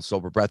draw a single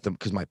sober breath,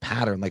 because my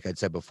pattern, like I'd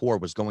said before,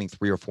 was going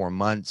 3 or 4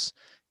 months,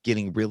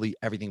 getting really,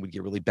 everything would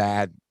get really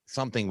bad.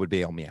 Something would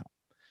bail me out.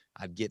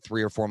 I'd get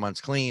 3 or 4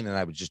 months clean, and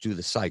I would just do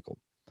the cycle.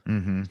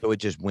 Mhm. So it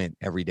just went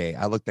every day.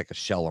 I looked like a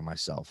shell of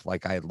myself.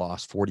 Like I had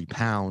lost 40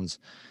 pounds.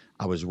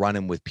 I was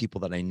running with people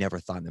that I never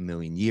thought in a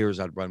million years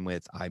I'd run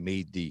with. I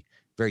made the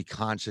very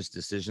conscious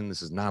decision,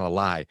 this is not a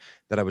lie,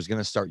 that I was going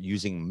to start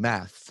using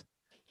meth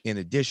in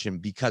addition,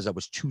 because I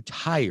was too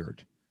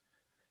tired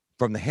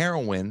from the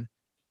heroin,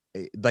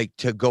 like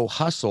to go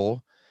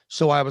hustle.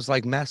 So I was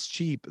like, meth's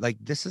cheap. Like,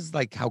 this is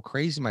like how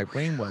crazy my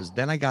brain was.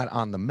 Then I got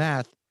on the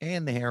meth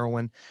and the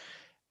heroin,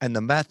 and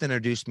the meth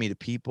introduced me to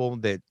people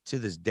that to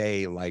this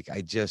day, like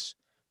I just,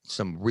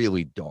 some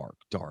really dark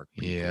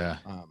people. Yeah.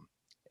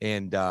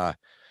 And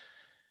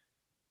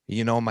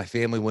you know, my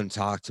family wouldn't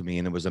talk to me,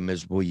 and it was a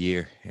miserable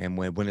year. And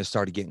when it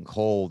started getting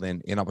cold,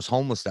 and I was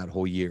homeless that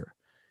whole year,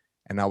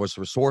 and I was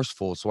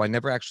resourceful, so I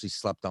never actually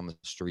slept on the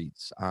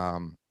streets. I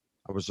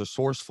was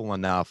resourceful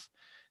enough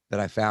that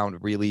I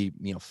found really,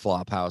 you know,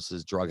 flop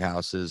houses, drug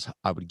houses.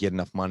 I would get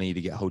enough money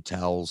to get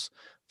hotels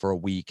for a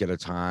week at a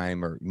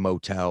time, or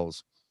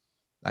motels.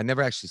 I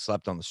never actually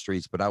slept on the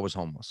streets, but I was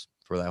homeless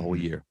for that whole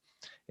Mhm. year.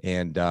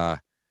 And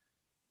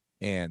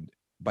and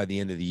by the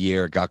end of the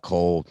year, it got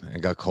cold.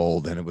 It got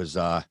cold, and it was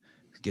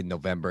getting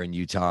November in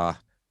Utah.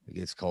 It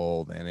gets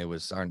cold, and it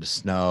was starting to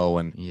snow.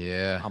 And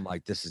Yeah. I'm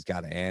like, this has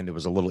got to end. It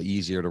was a little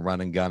easier to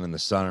run and gun in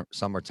the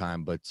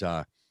summertime, but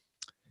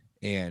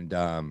and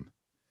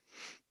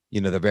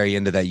the very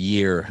end of that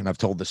year, and I've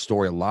told this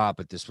story a lot,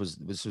 but this was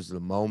the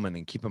moment.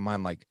 And keep in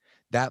mind, like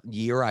that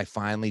year, I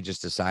finally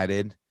just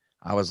decided,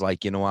 I was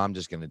like, you know what, I'm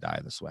just gonna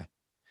die this way.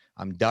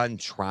 I'm done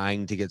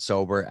trying to get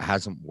sober. It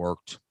hasn't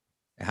worked.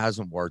 It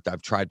hasn't worked.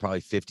 I've tried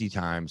probably 50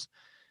 times.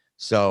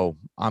 So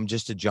I'm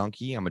just a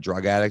junkie. I'm a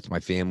drug addict. My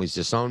family's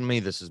disowned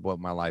me. This is what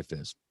my life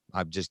is.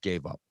 I've just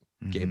gave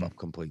Mhm. up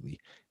completely.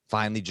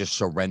 Finally, just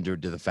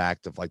surrendered to the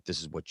fact of like,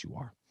 this is what you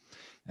are.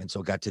 And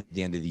so got to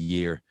the end of the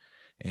year,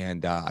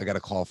 and I got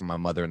a call from my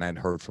mother, and I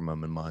hadn't heard from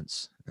him in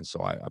months. And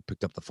so I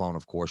picked up the phone.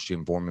 Of course, she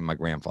informed me my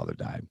grandfather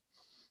died.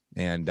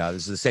 And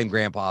this is the same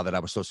grandpa that I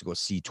was supposed to go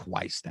see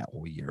twice that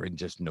whole year and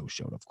just no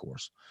showed, of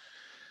course.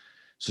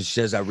 So she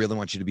says, I really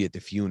want you to be at the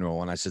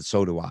funeral. And I said,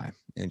 so do I.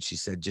 And she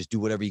said, just do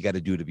whatever you got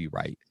to do to be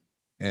right.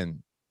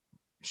 And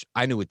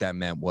I knew what that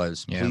meant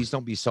was, Yeah. please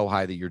don't be so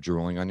high that you're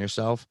drooling on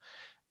yourself,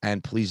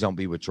 and please don't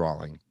be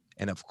withdrawing.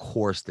 And of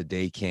course, the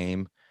day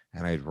came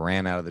and I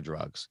ran out of the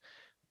drugs,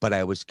 but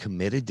I was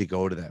committed to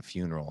go to that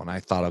funeral. And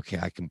I thought, okay,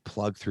 I can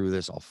plug through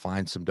this. I'll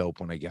find some dope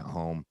when I get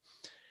home.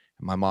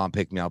 And my mom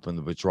picked me up, and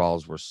the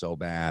withdrawals were so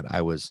bad.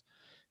 I was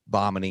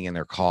vomiting in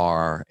their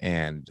car,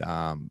 and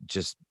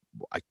just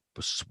I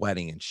was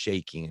sweating and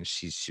shaking, and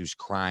she was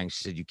crying.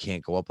 She said, "You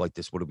can't go up like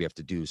this. What do we have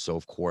to do?" So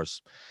of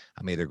course,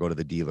 I made her go to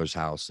the dealer's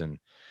house, and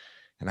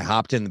I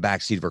hopped in the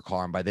back seat of her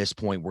car. And by this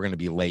point, we're gonna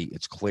be late.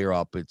 It's clear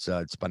up. It's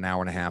about an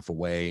hour and a half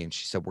away. And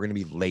she said, "We're gonna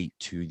be late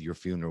to your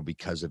funeral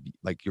because of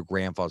like your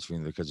grandfather's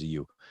funeral because of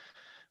you."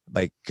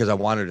 Like, because I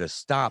wanted to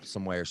stop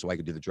somewhere so I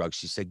could do the drugs.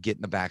 She said, "Get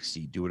in the back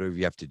seat. Do whatever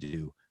you have to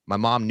do." My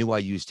mom knew I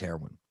used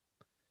heroin.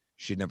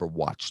 She'd never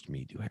watched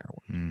me do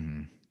heroin.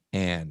 Mhm.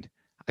 And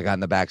I got in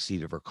the back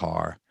seat of her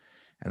car,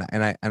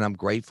 and I'm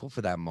grateful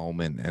for that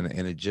moment. And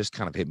it just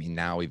kind of hit me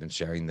now, even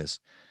sharing this.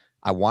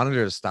 I wanted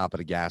her to stop at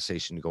a gas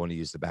station to go in to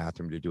use the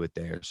bathroom to do it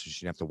there, so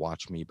she didn't have to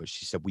watch me. But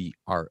she said, "We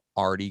are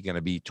already going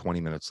to be 20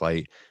 minutes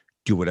late.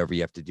 Do whatever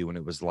you have to do." And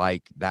it was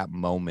like that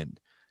moment,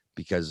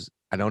 because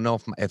I don't know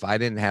if I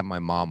didn't have my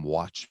mom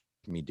watch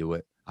me do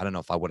it, I don't know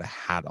if I would have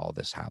had all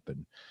this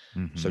happen.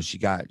 So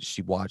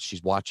Mhm.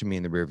 she's watching me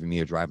in the rearview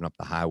mirror driving up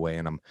the highway,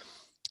 and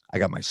I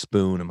got my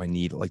spoon and my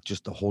needle, like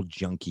just the whole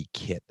junkie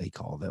kit, they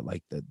called it,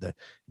 like the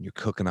you're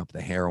cooking up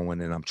the heroin,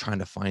 and I'm trying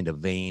to find a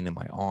vein in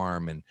my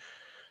arm, and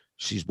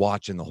she's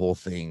watching the whole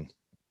thing,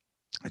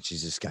 and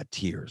she's just got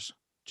tears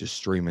just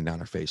streaming down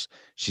her face.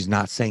 She's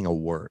not saying a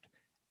word.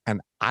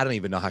 And I don't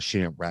even know how she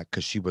didn't wreck,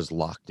 because she was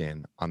locked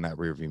in on that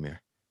rearview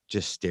mirror,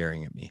 just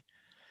staring at me.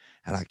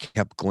 And I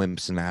kept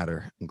glimpsing at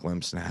her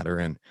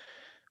and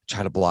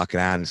try to block it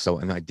out.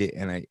 And I did,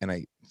 and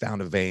I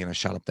found a vein, I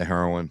shot up the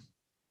heroin.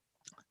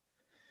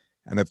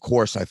 And of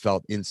course, I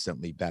felt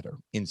instantly better,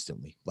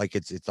 instantly. Like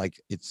it's like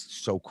it's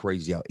so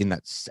crazy out in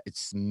that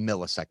it's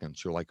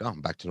milliseconds. You're like, oh,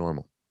 I'm back to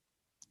normal.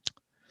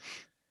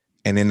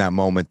 And in that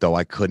moment, though,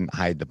 I couldn't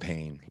hide the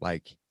pain.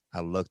 Like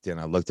I looked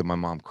at my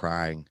mom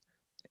crying,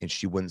 and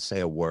she wouldn't say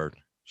a word.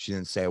 She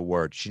didn't say a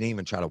word. She didn't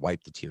even try to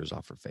wipe the tears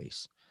off her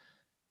face.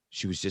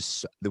 She was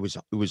just it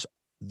was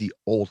the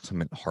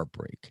ultimate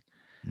heartbreak.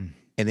 Mm.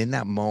 And in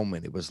that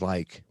moment, it was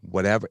like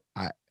whatever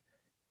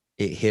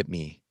it hit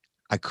me.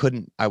 I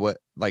couldn't. I would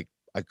like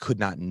I could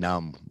not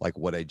numb like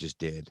what I just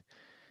did.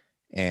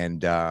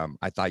 And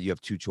I thought, you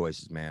have two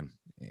choices, man.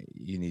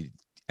 You need,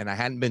 and I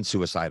hadn't been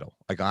suicidal.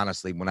 Like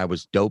honestly, when I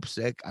was dope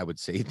sick, I would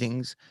say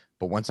things,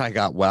 but once I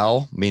got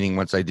well, meaning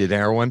once I did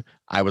heroin,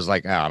 I was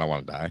like, oh, I don't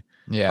want to die.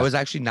 I Yeah. was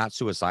actually not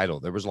suicidal.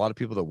 There was a lot of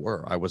people that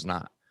were. I was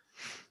not.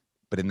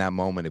 But in that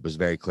moment, it was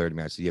very clear to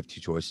me. I said, you have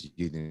two choices.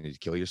 You either need to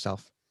kill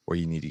yourself or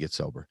you need to get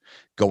sober.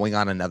 Going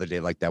on another day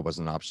like that was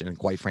an option. And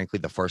quite frankly,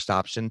 the first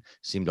option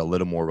seemed a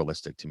little more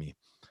realistic to me,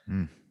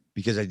 Mm.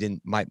 because I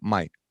didn't my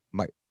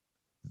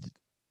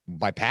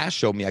my past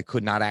showed me I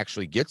could not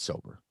actually get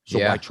sober. So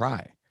why Yeah.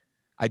 try?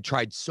 I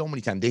tried so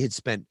many times. They had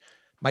spent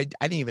I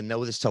didn't even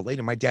know this till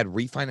later. My dad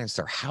refinanced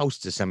their house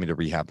to send me to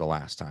rehab the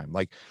last time.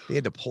 Like they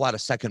had to pull out a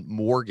second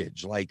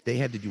mortgage. Like they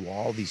had to do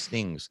all these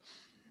things.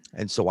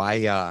 And so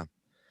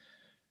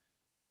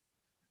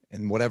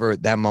and whatever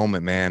that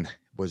moment, man,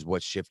 was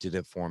what shifted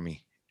it for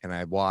me. And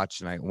I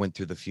watched and I went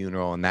through the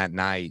funeral. And that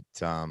night,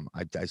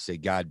 I say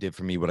God did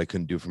for me what I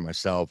couldn't do for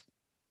myself.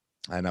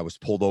 And I was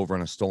pulled over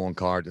in a stolen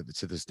car to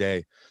this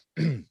day.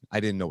 I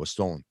didn't know it was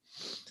stolen.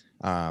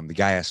 The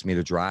guy asked me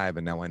to drive,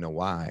 and now I know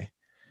why.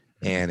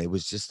 Mm. And it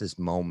was just this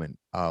moment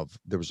of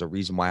there was a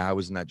reason why I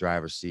was in that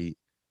driver's seat,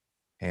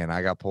 and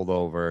I got pulled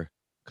over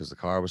because the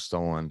car was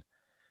stolen.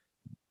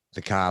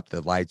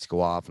 The lights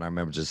go off, and I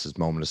remember just this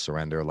moment of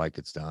surrender, like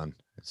it's done.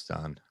 It's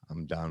done.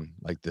 I'm done.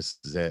 Like this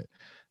is it.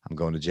 I'm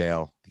going to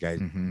jail.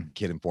 Mhm.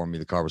 Kid informed me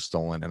the car was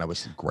stolen, and I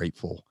was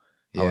grateful.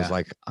 I was Yeah.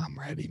 like, I'm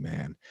ready,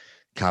 man.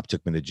 cop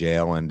took me to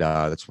jail, and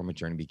that's where my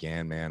journey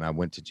began, man. I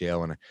went to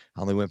jail, and I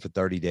only went for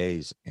 30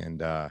 days,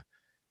 and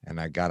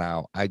I got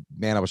out. I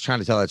was trying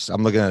to tell that.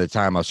 I'm looking at the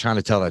time. I was trying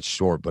to tell that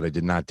short, but I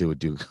did not do a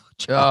good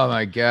job. Oh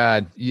my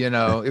God. It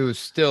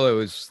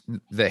was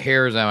the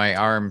hairs on my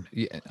arm.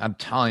 I'm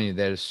telling you,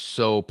 that is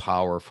so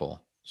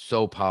powerful.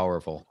 So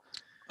powerful.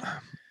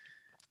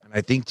 And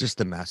I think just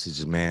the message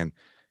is, man,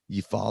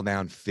 you fall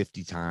down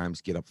 50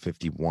 times, get up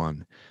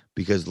 51,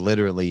 because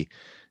literally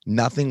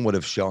nothing would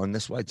have shown.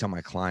 This is what I tell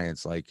my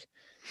clients, like,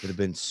 that have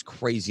been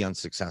crazy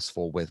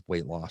unsuccessful with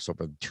weight loss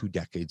over 2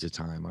 decades of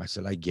time. I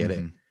said, I get it.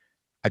 Mhm.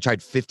 I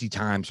tried 50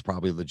 times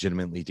probably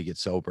legitimately to get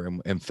sober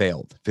and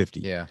failed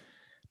 50. Yeah.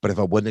 But if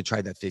I wouldn't have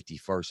tried that 50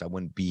 first, I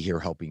wouldn't be here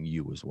helping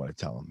you, is what I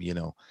tell them.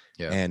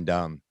 Yeah. And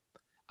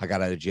I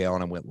got out of jail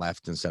and I went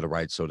left instead of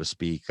right, so to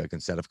speak. Like,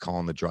 instead of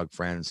calling the drug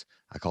friends,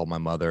 I called my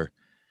mother.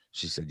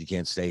 She said, you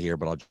can't stay here,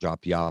 but I'll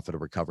drop you off at a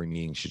recovery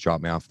meeting. She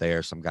dropped me off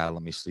there. Some guy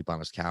let me sleep on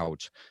his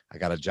couch. I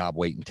got a job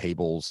waiting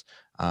tables,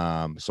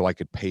 so I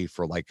could pay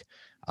for like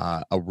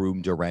a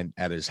room to rent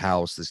at his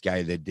house. This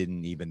guy that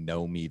didn't even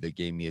know me, that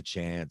gave me a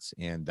chance.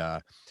 And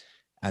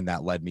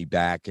that led me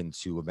back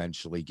into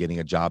eventually getting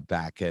a job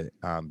back at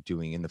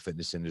doing in the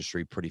fitness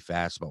industry pretty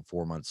fast, about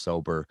 4 months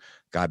sober,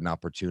 got an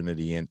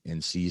opportunity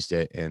and seized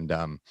it. And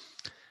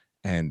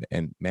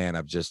man,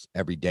 I've just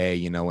every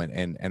day,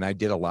 and I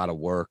did a lot of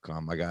work.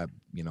 I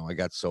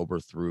got sober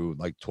through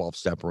like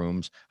 12-step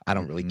rooms. I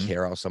don't really Mhm.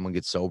 care how someone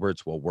gets sober.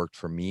 It's what worked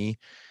for me.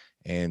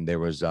 And there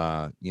was,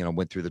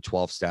 went through the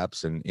 12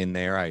 steps, and in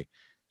there, I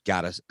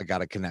got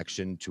a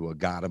connection to a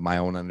God of my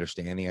own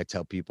understanding. I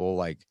tell people,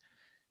 like,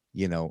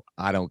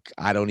 I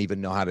don't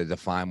even know how to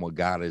define what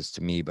God is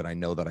to me, but I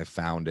know that I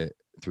found it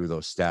through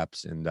those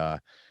steps. And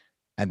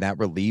that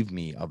relieved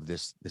me of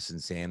this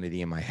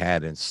insanity in my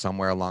head. And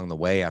somewhere along the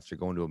way, after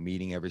going to a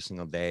meeting every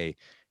single day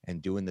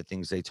and doing the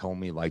things they told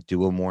me, like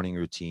do a morning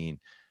routine,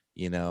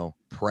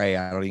 pray.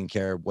 I don't even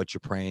care what you're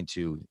praying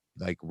to,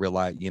 like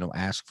realize,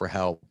 ask for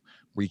help,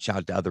 reach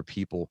out to other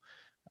people.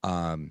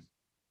 Um,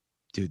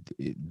 Dude,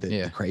 the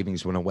Yeah.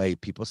 cravings went away.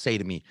 People say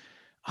to me,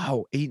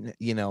 "Oh,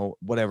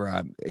 whatever.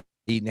 I'm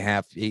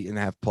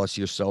 8.5 plus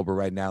years sober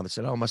right now." They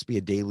said, "Oh, it must be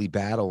a daily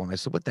battle." And I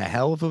said, "What the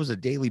hell? If it was a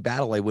daily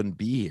battle, I wouldn't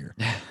be here."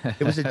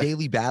 It was a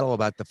daily battle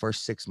about the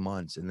first 6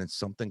 months, and then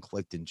something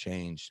clicked and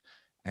changed.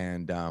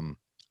 And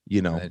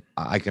Right.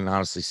 I can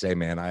honestly say,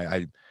 man,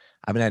 I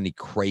haven't had any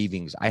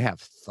cravings. I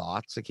have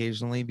thoughts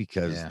occasionally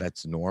because Yeah.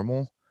 that's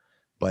normal,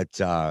 but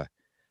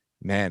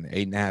man,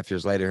 8.5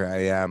 years later,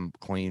 I am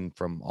clean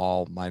from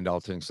all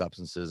mind-altering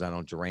substances. I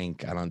don't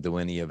drink. I don't do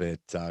any of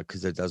it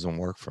because it doesn't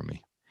work for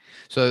me.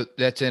 So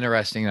that's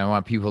interesting. I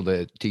want people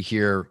to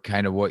hear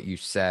kind of what you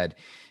said.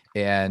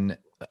 And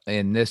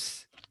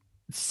this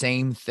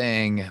same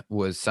thing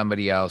was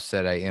somebody else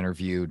that I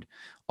interviewed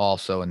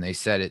also, and they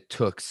said it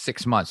took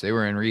 6 months. They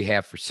were in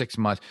rehab for 6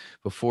 months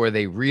before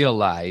they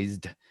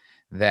realized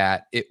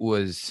that it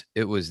was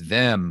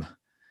them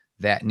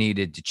that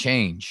needed to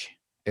change.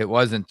 It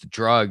wasn't the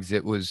drugs.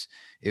 It was,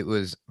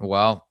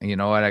 well, you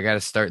know what? I got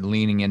to start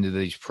leaning into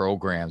these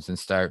programs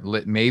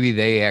and maybe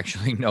they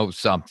actually know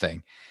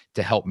something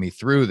to help me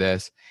through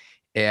this.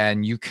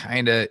 And you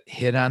kind of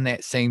hit on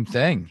that same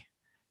thing,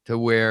 to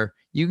where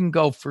you can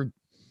go for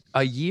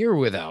a year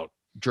without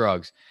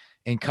drugs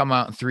and come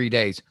out in 3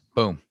 days.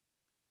 Boom,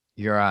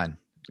 you're on.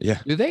 Yeah.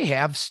 Do they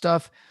have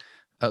stuff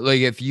like,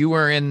 if you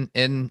were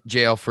in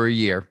jail for a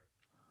year,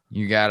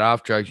 you got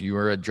off drugs, you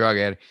were a drug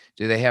addict,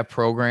 do they have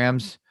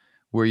programs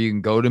where you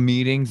can go to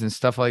meetings and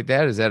stuff like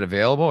that? Is that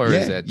available, or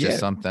is Yeah. that just Yeah.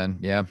 something?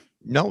 Yeah.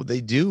 No, they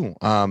do.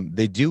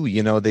 They do.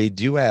 They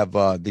do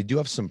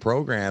have some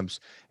programs.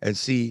 And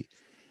see,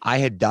 I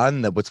had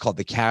done what's called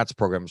the CATS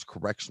program, is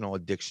Correctional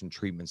Addiction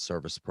Treatment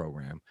Service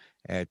Program,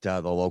 at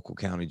the local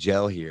county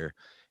jail here.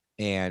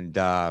 And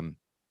I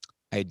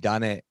had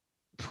done it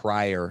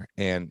prior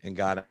and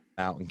got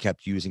out and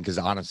kept using, because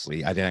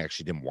honestly, I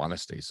didn't want to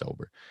stay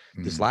sober.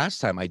 This Mm,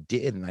 last time I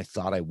did, and I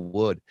thought I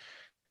would.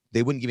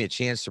 They wouldn't give me a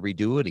chance to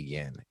redo it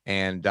again,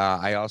 and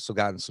I also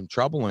got in some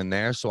trouble in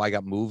there, so I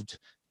got moved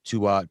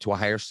to a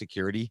higher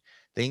security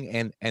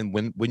thing. And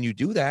when you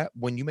do that,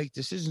 when you make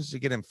decisions to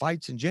get in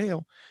fights in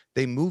jail,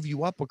 they move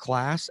you up a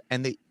class,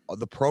 and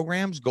the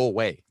programs go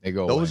away. they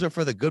go Those away. are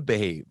for the good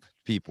behaved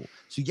people.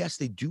 So yes,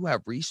 they do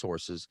have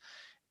resources.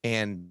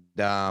 And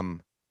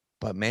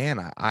but man,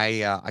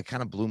 I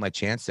kind of blew my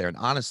chance there. And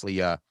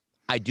honestly,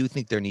 I do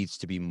think there needs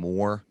to be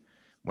more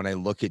when I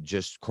look at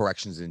just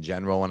corrections in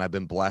general. And I've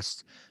been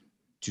blessed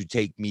to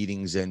take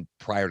meetings and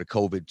prior to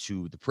COVID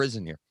to the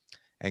prison here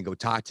and go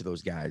talk to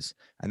those guys.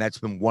 And that's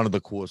been one of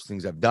the coolest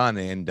things I've done.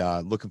 And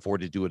looking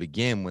forward to do it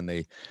again when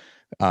they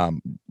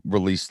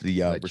release the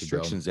Let you go.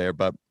 restrictions there.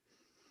 But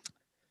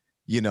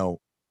you know,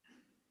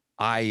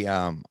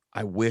 I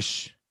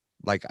wish,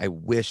 I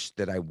wish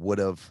that I would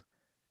have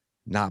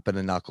not been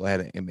a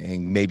knucklehead and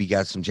maybe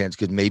got some chance,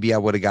 because maybe I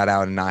would have got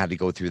out and not had to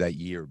go through that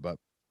year. But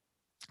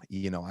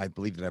I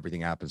believe that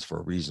everything happens for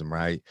a reason,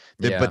 right?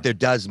 Yeah. But there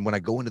does. And when I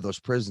go into those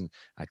prisons,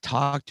 I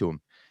talk to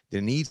them.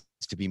 There needs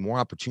to be more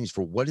opportunities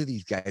for, what do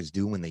these guys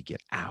do when they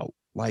get out?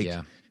 Like,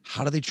 Yeah.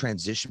 how do they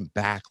transition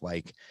back?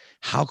 Like,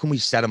 how can we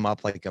set them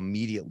up like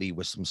immediately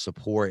with some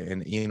support?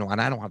 And,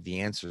 and I don't have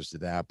the answers to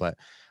that, but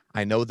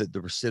I know that the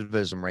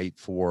recidivism rate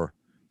for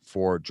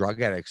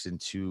drug addicts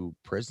into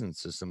prison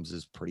systems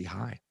is pretty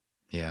high.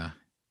 Yeah.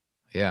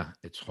 Yeah.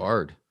 It's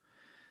hard.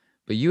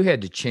 But you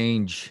had to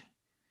change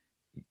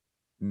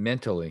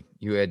mentally.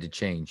 You had to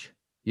change.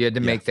 You had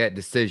to Yeah. make that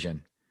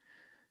decision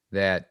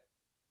that,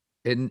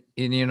 and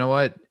you know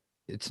what?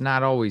 It's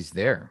not always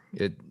there.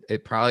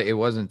 It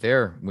wasn't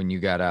there when you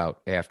got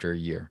out after a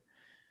year,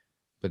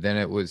 but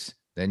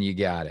then you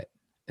got it.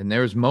 And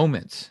there's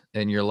moments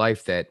in your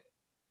life that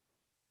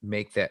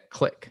make that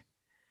click.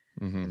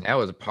 Mm-hmm. And that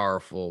was a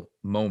powerful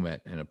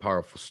moment and a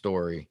powerful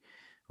story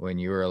when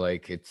you were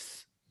like,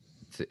 it's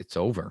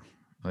over.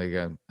 Like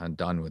I'm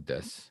done with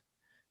this.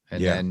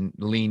 And Yeah. then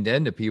leaned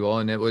into people,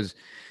 and it was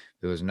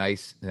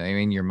nice. I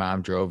mean, your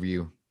mom drove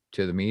you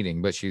to the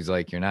meeting, but she's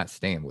like, you're not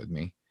staying with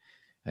me.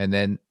 And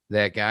then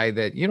that guy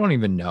that you don't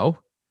even know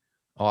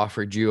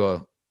offered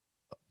you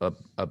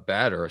a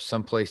bed or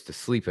some place to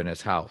sleep in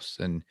his house.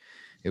 And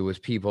it was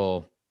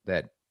people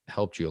that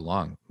helped you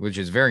along, which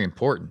is very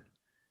important,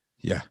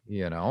 Yeah.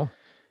 you know,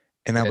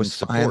 And I and was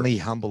support. finally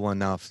humble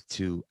enough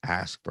to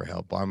ask for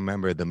help. I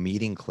remember the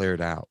meeting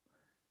cleared out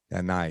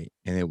that night,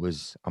 and I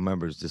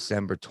remember it was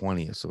December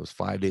 20th. So it was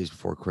 5 days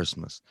before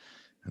Christmas,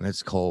 and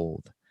it's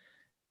cold.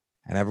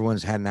 And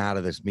everyone's heading out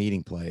of this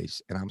meeting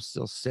place. And I'm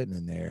still sitting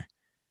in there,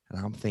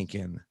 and I'm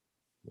thinking,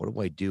 what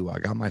do I do? I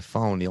got my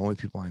phone. The only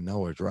people I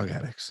know are drug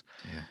addicts.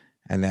 Yeah.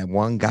 And that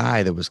one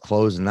guy that was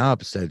closing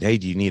up said, "Hey,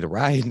 do you need a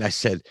ride?" And I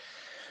said,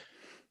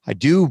 "I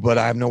do, but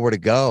I have nowhere to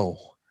go."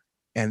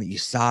 And you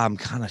saw him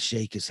kind of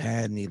shake his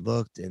head, and he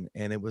looked, and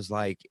it was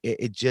like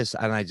it just,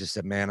 and I just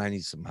said, "Man, I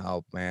need some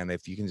help, man.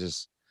 If you can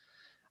just,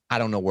 I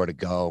don't know where to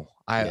go.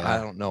 I Yeah.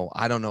 don't know.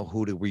 I don't know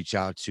who to reach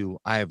out to.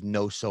 I have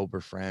no sober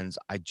friends.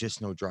 I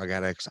just know drug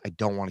addicts. I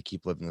don't want to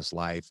keep living this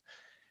life."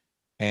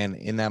 And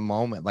in that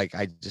moment, like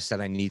I just said,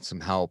 I need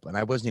some help. And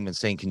I wasn't even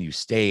saying, can you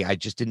stay? I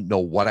just didn't know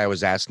what I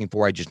was asking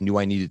for. I just knew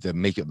I needed to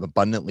make it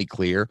abundantly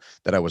clear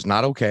that I was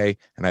not okay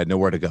and I had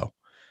nowhere to go.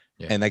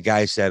 Yeah. And that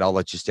guy said, "I'll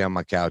let you stay on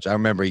my couch." I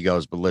remember he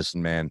goes, "But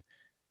listen, man,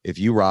 if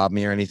you rob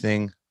me or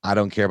anything, I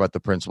don't care about the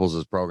principles of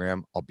this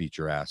program. I'll beat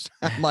your ass."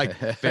 I'm like,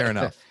 fair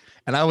enough.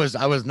 And I was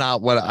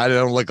not what I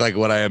don't look like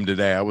what I am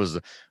today. I was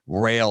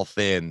rail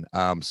thin,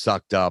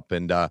 sucked up.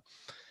 And,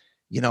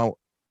 you know,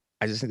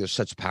 I just think there's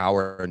such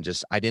power and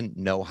just, I didn't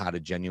know how to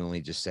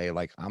genuinely just say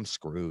like, I'm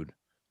screwed.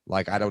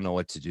 Like, I don't know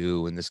what to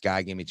do. And this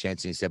guy gave me a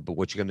chance and he said, "But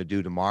what you're going to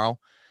do tomorrow,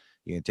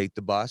 you're going to take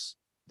the bus.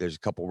 There's a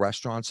couple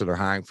restaurants that are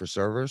hiring for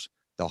servers.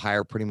 They'll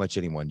hire pretty much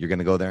anyone. You're going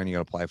to go there and you're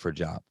going to apply for a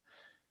job."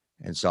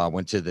 And so I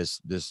went to this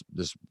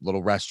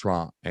little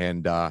restaurant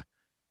and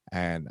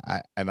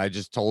I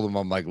just told them,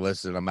 I'm like,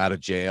 "Listen, I'm out of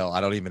jail.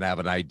 I don't even have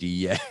an ID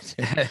yet."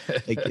 And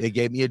they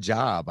gave me a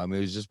job. I mean,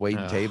 it was just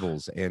waiting Ugh,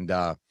 tables. And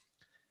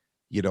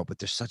but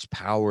there's such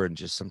power in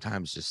just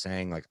sometimes just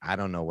saying like, "I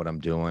don't know what I'm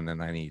doing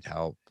and I need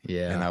help." And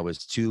yeah.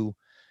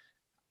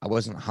 I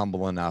wasn't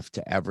humble enough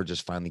to ever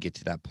just finally get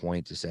to that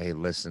point to say, "Hey,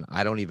 listen,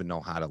 I don't even know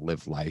how to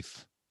live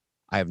life.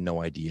 I have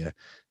no idea."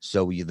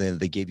 So then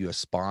they gave you a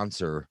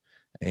sponsor,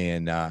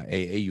 and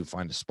you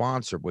find a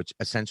sponsor, which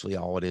essentially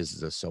all it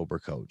is a sober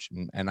coach.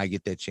 And I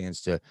get that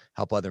chance to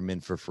help other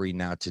men for free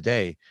now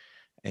today.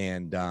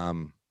 And,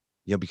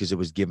 because it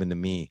was given to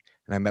me.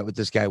 And I met with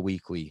this guy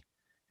weekly,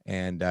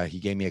 and he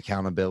gave me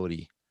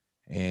accountability.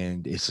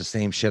 And it's the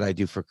same shit I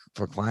do for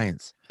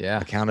clients: Yeah.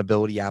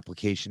 accountability,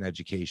 application,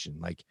 education.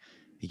 Like,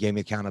 he gave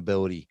me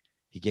accountability.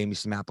 He gave me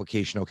some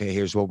application. Okay,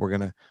 here's what we're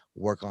going to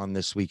work on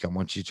this week. I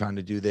want you trying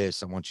to do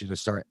this. I want you to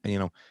start,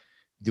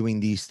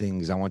 doing these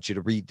things. I want you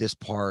to read this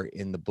part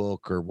in the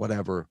book or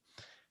whatever.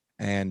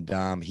 And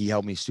he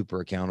held me super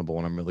accountable,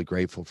 and I'm really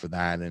grateful for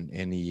that.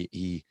 And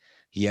he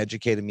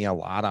educated me a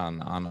lot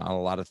on a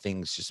lot of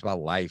things just about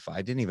life.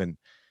 I didn't even,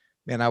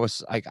 man, I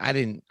was like, I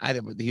didn't,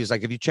 he was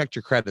like, "Have you checked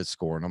your credit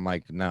score?" And I'm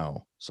like,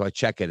 "No." So I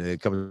check it and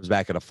it comes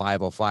back at a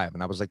 505.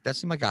 And I was like, that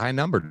seemed like a high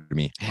number to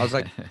me. I was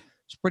like,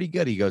 "It's pretty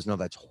good." He goes, "No,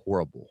 that's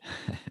horrible."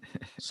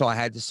 So I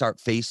had to start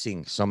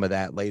facing some of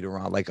that later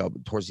on, like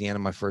towards the end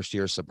of my first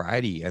year of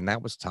sobriety. And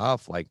that was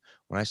tough. Like,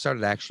 when I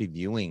started actually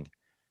viewing,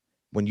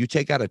 when you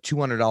take out a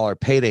 $200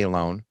 payday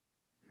loan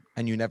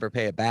and you never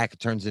pay it back, it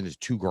turns into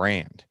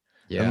 $2,000. And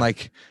Yeah.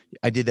 like,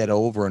 I did that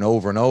over and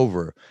over and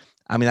over.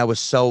 I mean, I was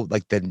so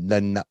like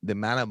the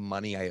amount of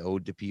money I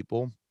owed to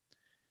people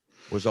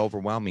was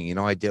overwhelming.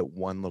 I did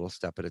one little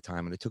step at a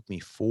time, and it took me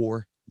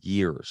 4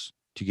 years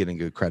to get in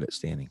good credit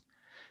standing.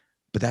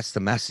 But that's the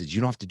message. You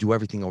don't have to do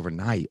everything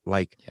overnight.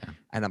 Like, Yeah.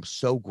 and I'm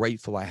so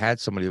grateful I had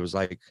somebody that was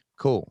like,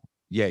 "Cool.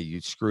 Yeah,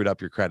 you screwed up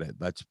your credit."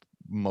 That's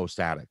most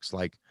addicts.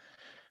 Like,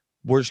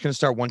 we're just going to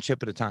start one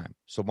chip at a time.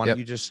 So why don't Yep.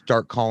 you just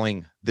start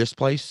calling this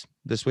place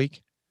this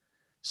week?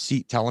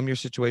 Tell them your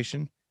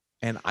situation.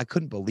 And I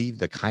couldn't believe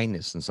the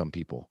kindness in some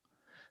people.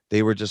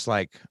 They were just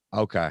like,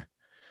 "Okay,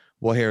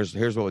 well, here's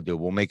what we'll do.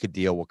 We'll make a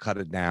deal. We'll cut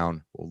it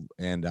down,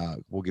 and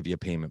we'll give you a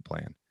payment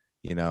plan."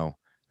 And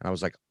I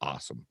was like,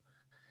 "Awesome."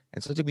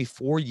 And so it took me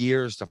 4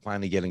 years to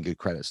finally get in good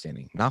credit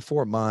standing. Not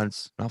 4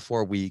 months, not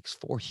 4 weeks,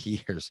 4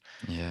 years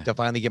Yeah. to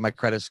finally get my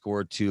credit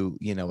score to,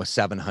 a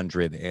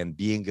 700 and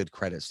be in good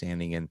credit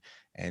standing. And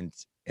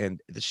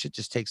and the shit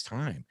just takes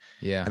time.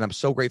 Yeah. And I'm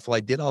so grateful I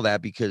did all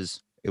that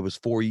because it was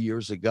 4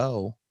 years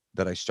ago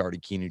that I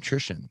started Key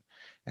Nutrition.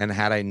 And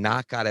had I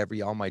not got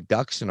all my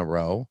ducks in a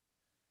row,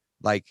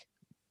 like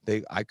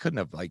I couldn't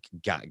have like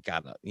got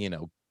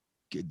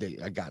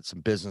I got some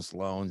business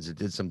loans and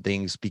did some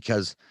things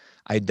because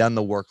I'd done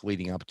the work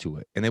leading up to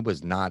it, and it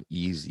was not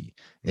easy.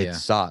 It Yeah.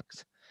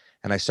 sucked.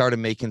 And I started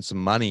making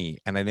some money,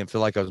 and I didn't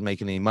feel like I was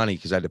making any money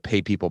because I had to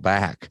pay people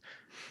back,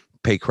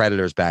 pay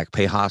creditors back,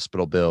 pay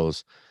hospital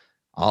bills,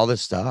 all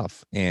this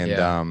stuff. And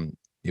Yeah.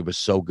 it was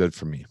so good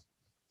for me.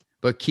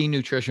 But Key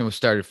Nutrition was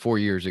started 4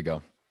 years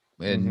ago.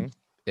 Mm-hmm.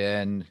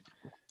 And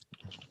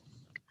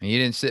you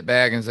didn't sit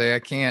back and say, I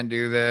can't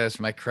do this.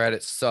 My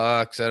credit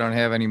sucks. I don't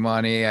have any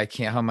money. I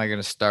can't. How am I going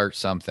to start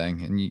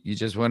something? And you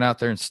just went out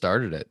there and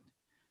started it.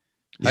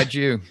 How'd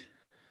you?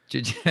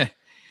 Did you?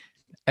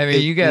 I mean,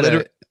 It you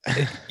literally,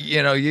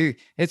 gotta,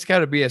 it's got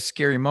to be a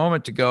scary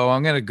moment to go.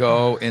 I'm gonna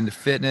go into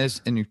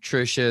fitness and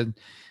nutrition,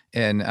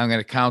 and I'm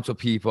gonna counsel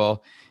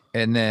people,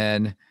 and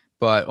then,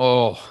 but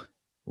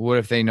what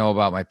if they know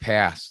about my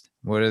past?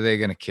 What are they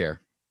gonna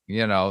care?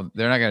 They're not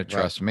gonna right.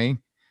 trust me.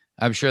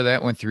 I'm sure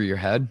that went through your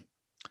head.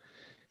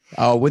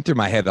 Went through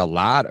my head a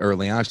lot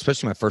early on,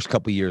 especially my first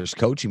couple years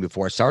coaching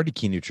before I started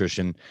Key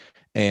Nutrition.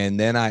 And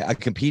then I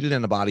competed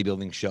in a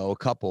bodybuilding show, a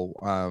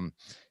couple.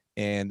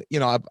 And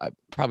I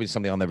probably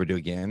something I'll never do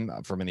again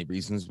for many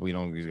reasons. We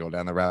don't need to go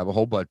down the rabbit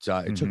hole, but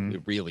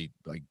it really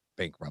like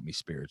bankrupt me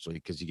spiritually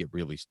because you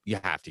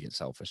have to get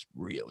selfish,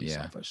 really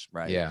Yeah. selfish,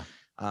 right? Yeah.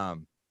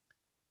 Um,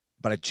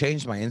 but I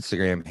changed my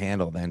Instagram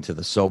handle then to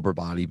the sober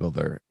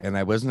bodybuilder, and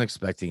I wasn't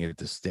expecting it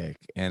to stick,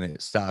 and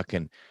it stuck.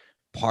 And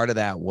part of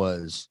that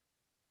was,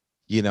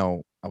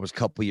 I was a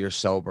couple years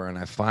sober, and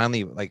I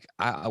finally like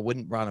I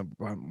wouldn't want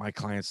my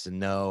clients to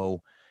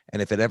know.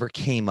 And if it ever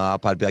came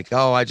up, I'd be like,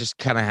 oh, I just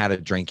kind of had a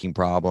drinking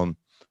problem.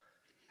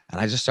 And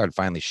I just started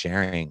finally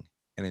sharing.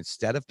 And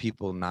instead of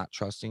people not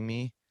trusting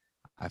me,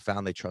 I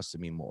found they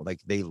trusted me more. Like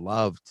they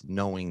loved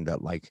knowing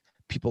that like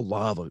people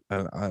love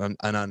an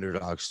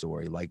underdog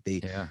story. Like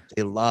Yeah.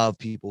 they love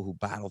people who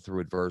battle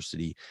through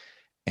adversity.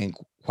 And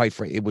quite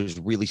frankly, it was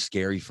really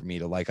scary for me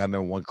to like. I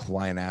remember one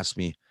client asked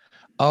me,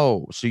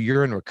 "Oh, so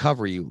you're in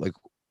recovery? Like,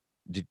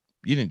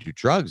 you didn't do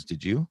drugs,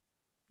 did you?"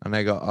 And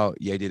I go, "Oh,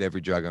 yeah, I did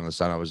every drug on the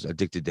sun. I was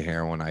addicted to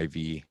heroin,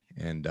 IV,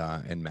 and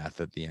meth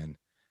at the end."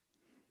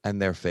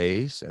 And their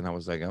face, and I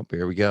was like, "Oh,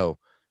 here we go."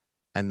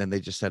 And then they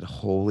just said,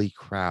 "Holy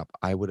crap,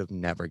 I would have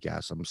never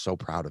guessed. I'm so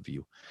proud of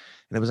you."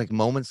 And it was like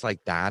moments like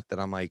that that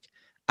I'm like,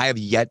 I have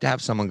yet to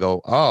have someone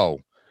go, "Oh,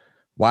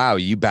 wow,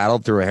 you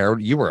battled through a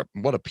heroin.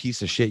 What a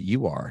piece of shit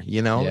you are." They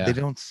Yeah.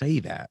 don't say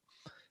that.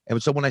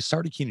 And so when I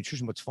started Key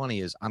Nutrition, what's funny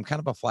is I'm kind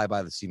of a fly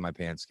by the seat of my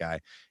pants guy.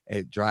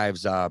 It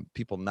drives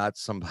people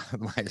nuts, some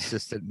my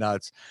assistant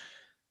nuts.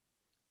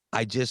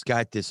 I just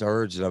got this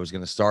urge that I was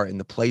going to start. In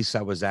the place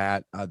I was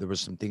at, there was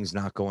some things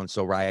not going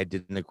so right. I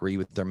didn't agree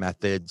with their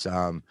methods,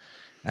 and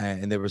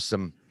there was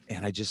some.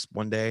 And I just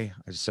one day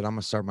I just said I'm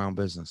going to start my own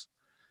business.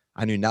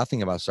 I knew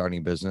nothing about starting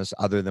a business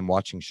other than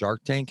watching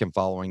Shark Tank and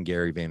following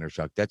Gary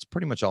Vaynerchuk. That's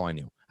pretty much all I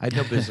knew. I had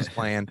no business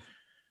plan.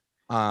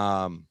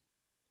 Um,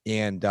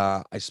 and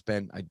I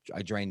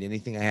drained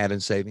anything I had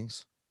in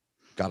savings,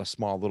 got a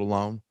small little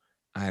loan,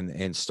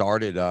 and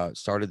started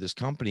this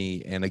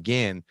company. And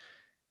again,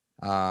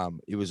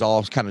 it was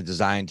all kind of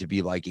designed to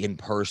be like in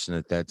person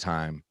at that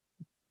time.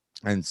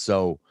 And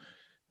so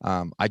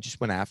I just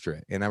went after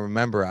it. And I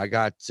remember I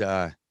got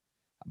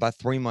about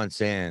 3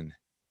 months in,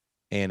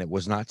 and it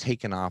was not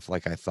taken off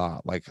like I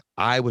thought. Like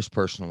I was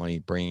personally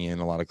bringing in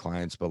a lot of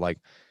clients, but like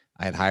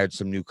I had hired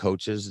some new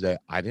coaches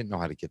that I didn't know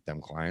how to get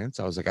them clients.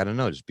 I was like, I don't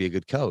know, just be a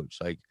good coach.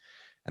 Like,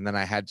 and then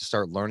I had to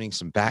start learning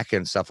some back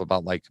end stuff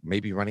about like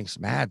maybe running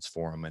some ads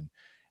for them.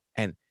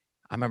 And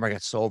I remember I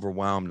got so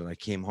overwhelmed, and I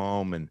came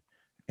home,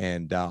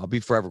 and I'll be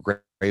forever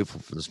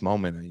grateful for this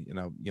moment.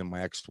 And,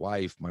 my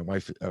ex-wife, my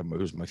wife, it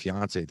was my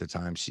fiance at the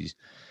time. She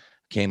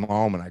came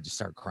home, and I just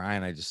started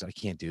crying. I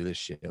can't do this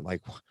shit.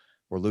 Like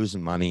we're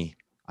losing money.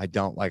 I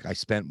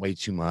spent way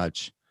too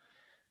much.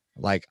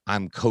 Like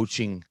I'm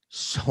coaching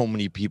so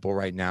many people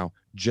right now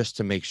just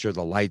to make sure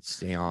the lights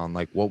stay on.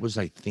 Like, what was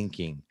I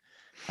thinking?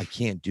 I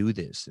can't do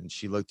this. And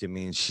she looked at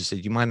me and she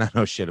said, you might not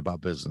know shit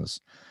about business,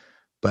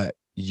 but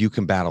you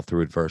can battle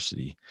through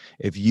adversity.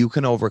 If you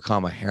can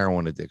overcome a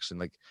heroin addiction,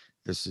 like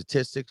the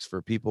statistics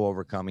for people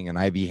overcoming an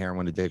IV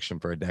heroin addiction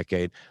for a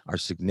decade are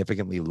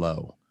significantly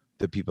low.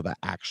 The people that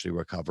actually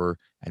recover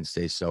and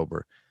stay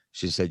sober.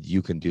 She said,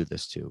 you can do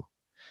this too.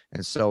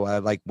 And so I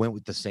like went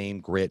with the same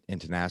grit and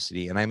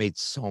tenacity, and I made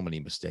so many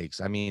mistakes.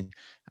 I mean,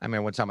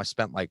 one time I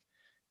spent like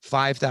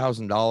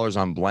 $5,000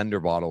 on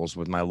blender bottles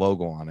with my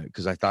logo on it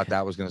because I thought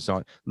that was going to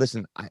sound.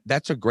 Listen,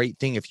 that's a great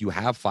thing if you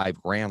have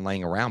 $5,000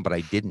 laying around, but I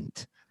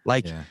didn't.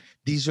 Like Yeah.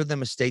 these are the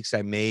mistakes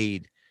I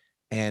made,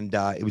 and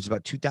it was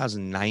about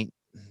 2009,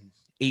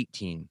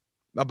 18,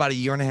 about a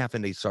year and a half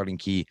into starting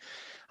Key.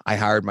 I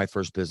hired my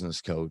first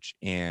business coach,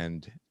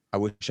 and I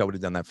wish I would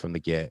have done that from the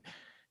get.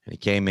 And he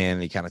came in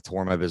and he kind of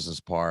tore my business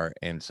apart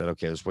and said,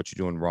 okay, this is what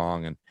you're doing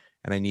wrong. And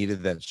I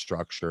needed that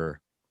structure,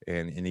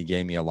 and he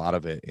gave me a lot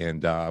of it.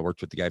 And I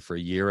worked with the guy for a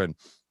year, and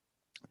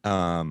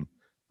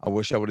I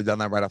wish I would have done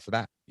that right off the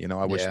bat.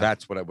 I wish Yeah.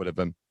 that's what I would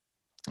have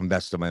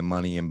invested my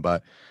money in.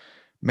 But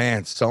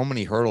man, so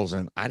many hurdles,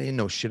 and I didn't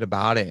know shit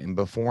about it. And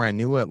before I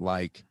knew it,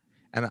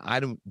 and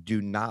I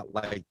do not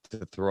like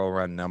to throw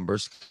around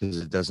numbers because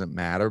it doesn't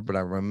matter. But I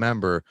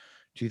remember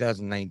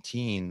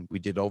 2019, we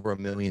did over $1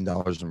 million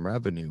in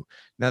revenue.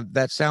 Now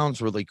that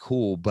sounds really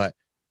cool, but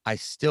I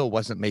still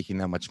wasn't making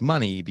that much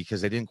money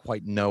because I didn't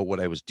quite know what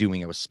I was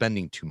doing. I was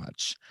spending too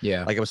much.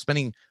 Yeah. Like I was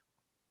spending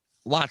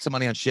lots of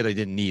money on shit I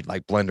didn't need,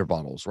 like blender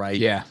bottles, right?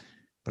 Yeah.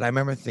 But I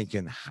remember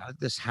thinking, how did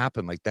this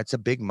happen? Like that's a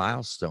big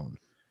milestone.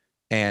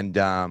 And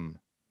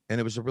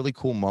it was a really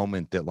cool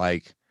moment that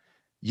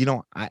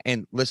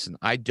and listen,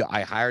 I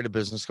hired a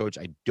business coach.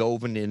 I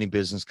dove into any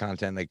business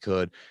content I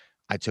could.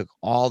 I took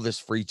all this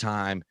free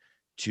time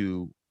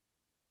to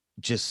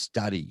just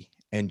study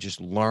and just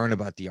learn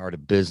about the art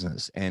of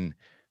business, and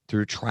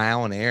through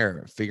trial and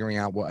error, figuring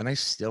out and I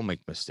still make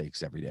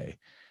mistakes every day.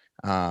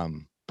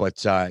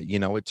 But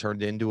it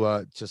turned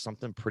into to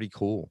something pretty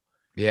cool.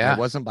 And Yeah. it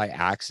wasn't by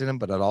accident,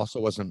 but it also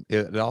wasn't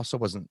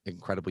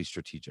incredibly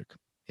strategic.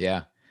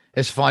 Yeah.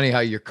 It's funny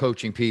how you're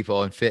coaching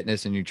people in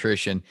fitness and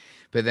nutrition,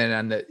 but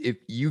then if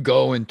you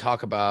go and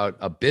talk about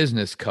a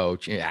business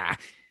coach, I'm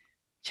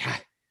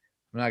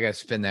not gonna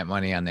spend that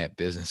money on that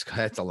business.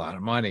 That's a lot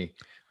of money.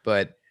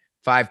 But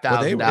Well, it was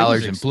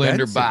 $5,000 in blender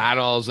expensive.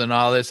 bottles and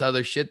all this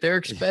other shit, they're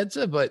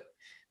expensive, but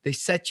they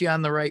set you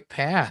on the right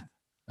path.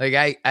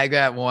 Like I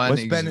got one.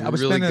 He's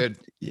really good.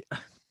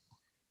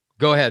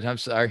 Go ahead. I'm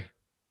sorry.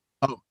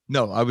 Oh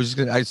no, I was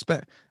spending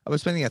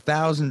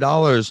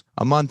 $1,000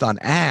 a month on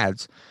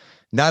ads,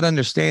 not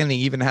understanding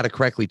even how to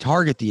correctly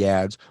target the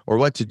ads or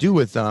what to do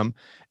with them,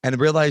 and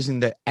realizing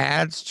that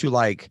ads to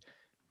like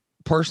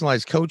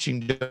personalized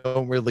coaching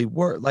don't really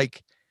work.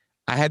 Like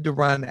I had to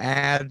run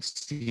ads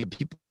to get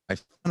people my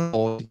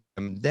funnel,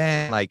 and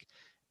then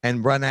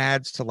and run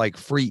ads to like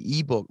free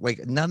ebook.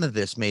 Like none of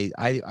this made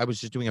I was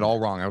just doing it all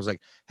wrong. I was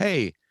like,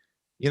 hey,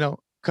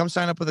 come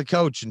sign up with a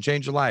coach and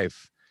change your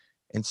life.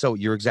 And so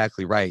you're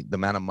exactly right. The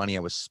amount of money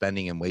I was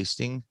spending and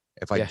wasting,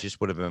 if I Yeah.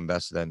 just would have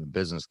invested in a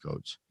business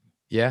coach.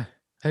 Yeah.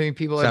 I mean,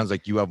 people Sounds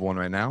like you have one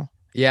right now.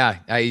 Yeah,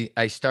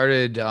 I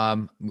started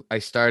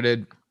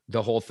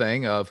the whole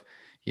thing of,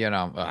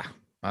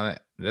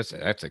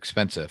 that's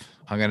expensive.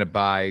 I'm gonna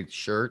buy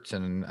shirts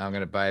and I'm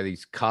gonna buy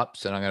these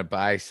cups and I'm gonna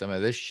buy some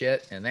of this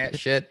shit and that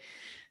shit.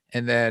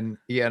 And then,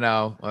 it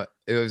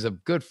was a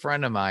good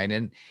friend of mine,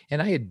 and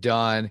I had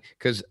done,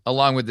 because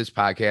along with this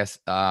podcast,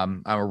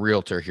 I'm a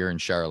realtor here in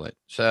Charlotte.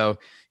 So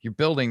you're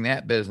building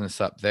that business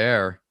up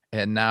there,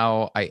 and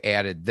now I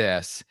added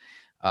this,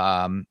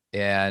 and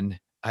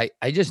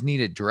I just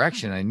needed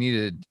direction. I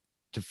needed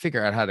to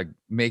figure out how to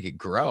make it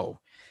grow.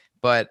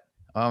 But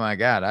oh my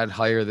God, I'd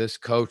hire this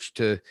coach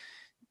to,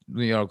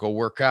 go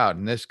work out,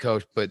 and this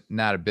coach, but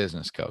not a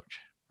business coach.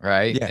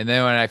 Right. Yeah. And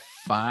then when I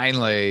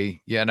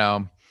finally,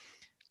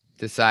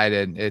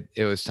 decided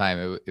it was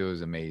time, it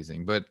was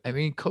amazing. But I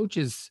mean,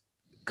 coaches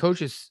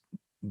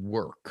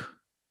work,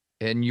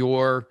 and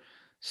your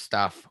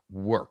stuff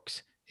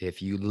works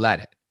if you let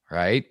it,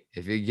 right?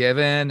 If you give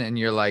in and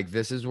you're like,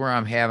 this is where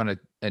I'm having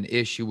an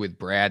issue with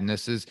Brad, and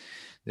this is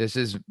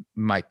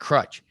my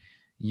crutch.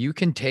 You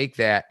can take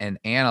that and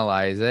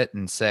analyze it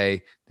and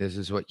say, this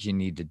is what you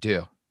need to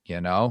do,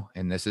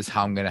 and this is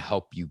how I'm going to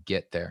help you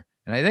get there.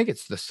 And I think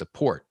it's the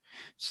support.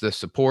 It's the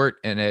support,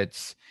 and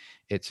it's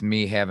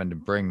me having to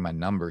bring my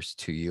numbers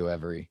to you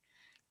every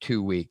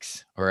 2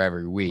 weeks or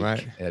every week.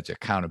 Right. It's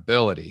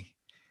accountability,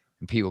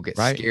 and people get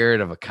Right.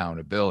 scared of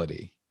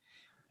accountability.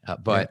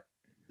 But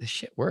this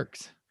shit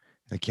works.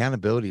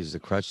 Accountability is the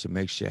crutch that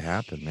makes shit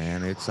happen,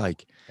 man. It's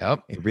like,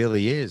 Yep. it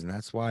really is. And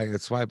that's why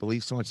I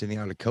believe so much in the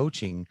art of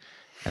coaching.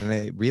 And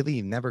it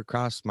really never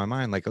crossed my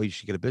mind, like, oh, you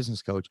should get a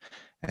business coach.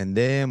 And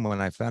then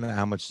when I found out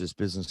how much this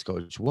business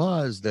coach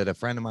was that a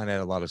friend of mine had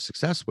a lot of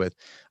success with,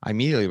 I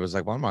immediately was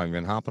like, well, I'm not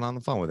even hopping on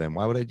the phone with him.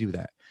 Why would I do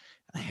that?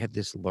 And I had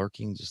this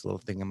lurking, just little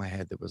thing in my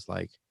head that was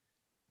like,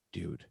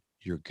 dude,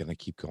 you're going to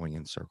keep going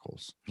in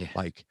circles. Yeah.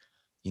 Like,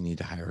 you need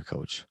to hire a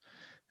coach.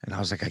 And I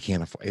was like, I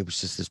can't afford it. Was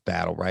just this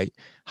battle, right?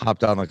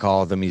 Hopped on the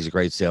call with him. He's a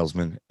great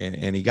salesman,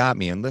 and he got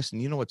me. And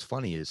listen, what's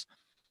funny is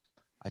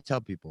I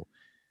tell people,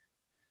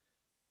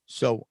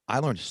 so I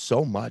learned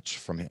so much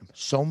from him,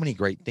 so many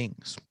great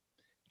things.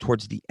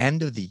 Towards the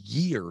end of the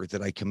year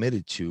that I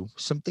committed to,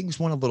 some things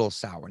went a little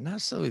sour, not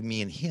necessarily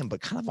me and him,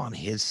 but kind of on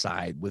his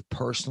side with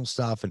personal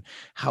stuff and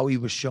how he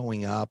was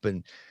showing up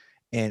and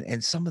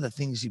some of the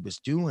things he was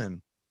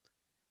doing.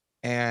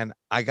 And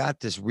I got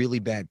this really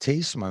bad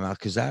taste in my mouth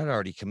because I had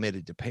already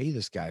committed to pay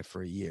this guy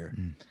for a year.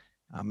 Mm.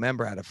 I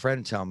remember I had a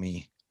friend tell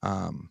me,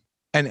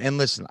 and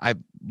listen, I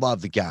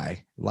love the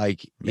guy.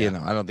 Like, I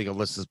don't think I'll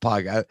listen to this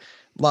podcast. I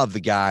love the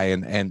guy.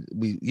 And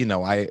we,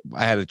 I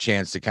had a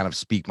chance to kind of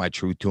speak my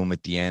truth to him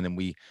at the end, and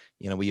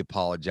we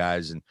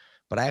apologized.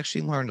 but I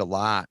actually learned a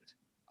lot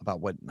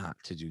about what not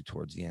to do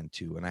towards the end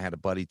too. And I had a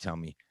buddy tell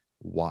me,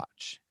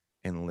 watch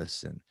and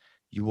listen.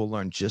 You will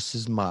learn just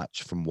as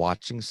much from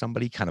watching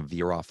somebody kind of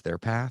veer off their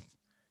path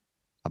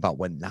about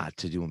what not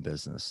to do in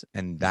business.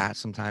 And that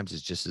sometimes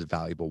is just as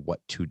valuable what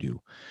to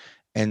do.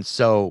 And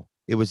so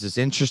it was this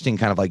interesting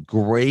kind of like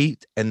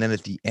great. And then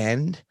at the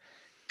end,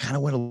 kind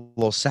of went a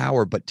little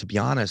sour. But to be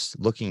honest,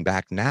 looking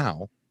back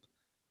now,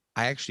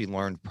 I actually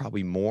learned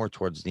probably more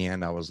towards the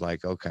end. I was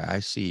like, okay,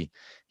 I see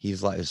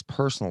he's like his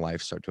personal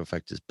life start to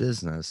affect his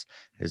business,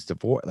 his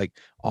divorce, like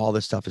all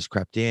this stuff has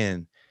crept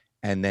in.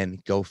 And then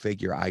go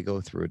figure, I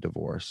go through a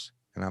divorce.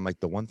 And I'm like,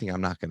 the one thing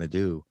I'm not going to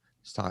do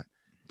is talk,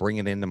 bring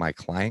it into my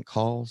client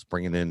calls,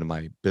 bring it into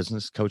my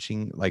business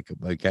coaching, like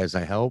as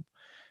I help,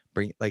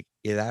 bring like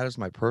that is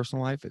my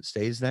personal life. It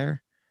stays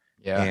there.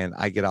 Yeah. And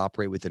I get to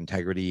operate with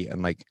integrity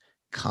and like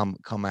come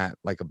at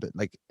like a bit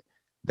like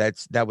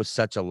that was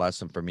such a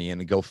lesson for me. And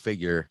to go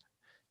figure,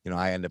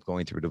 I end up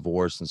going through a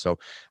divorce. And so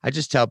I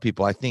just tell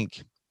people, I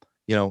think,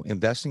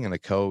 investing in a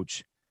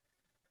coach,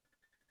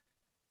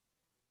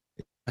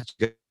 that's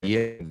a good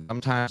idea. And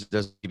sometimes it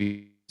doesn't give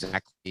you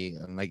exactly,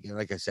 and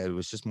like I said, it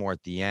was just more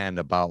at the end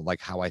about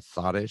like how I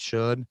thought it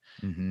should,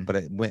 Mm-hmm. but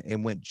it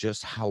went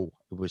just how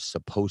it was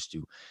supposed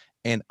to.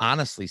 And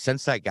honestly,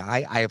 since that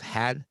guy, I have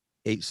had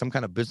some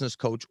kind of business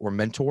coach or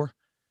mentor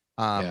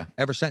Yeah.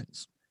 ever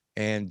since.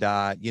 And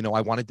I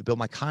wanted to build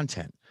my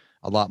content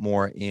a lot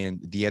more in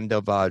the end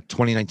of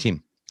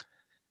 2019.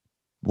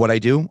 What I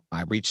do,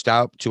 I reached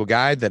out to a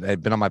guy that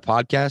had been on my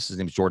podcast. His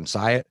name is Jordan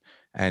Syatt,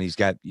 and he's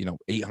got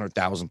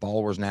 800,000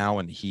 followers now.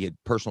 And he had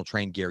personal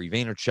trained Gary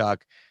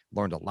Vaynerchuk,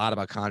 learned a lot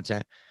about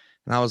content.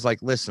 And I was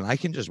like, listen, I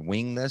can just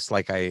wing this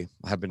like I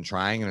have been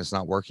trying and it's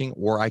not working,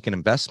 or I can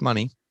invest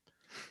money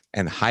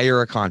and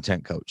hire a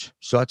content coach.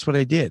 So that's what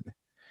I did.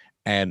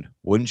 And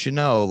wouldn't you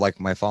know, like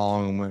my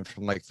following went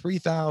from like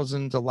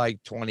 3,000 to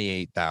like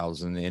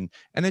 28,000, and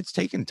it's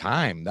taken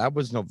time. That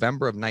was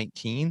November of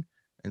 19,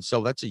 and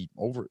so that's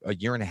over a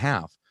year and a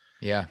half.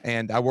 Yeah.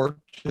 And I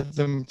worked with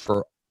them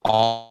for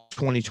all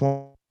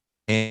 2020,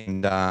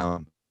 and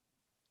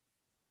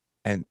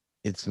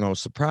it's no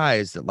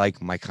surprise that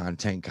like my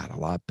content got a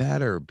lot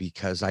better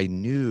because I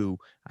knew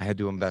I had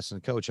to invest in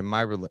a coach. And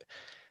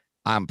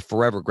I'm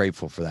forever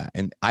grateful for that.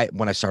 And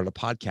when I started a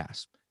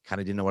podcast, kind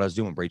of didn't know what I was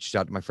doing. Reached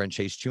out to my friend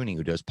Chase Tuning,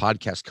 who does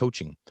podcast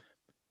coaching.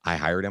 I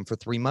hired him for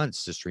 3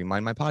 months to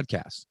streamline my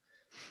podcast.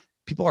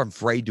 People are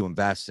afraid to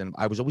invest, and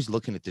I was always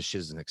looking at this shit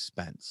as an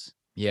expense.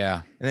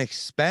 Yeah. An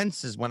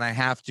expense is when I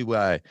have to,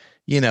 an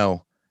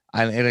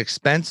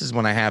expense is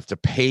when I have to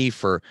pay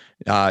for,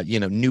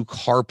 new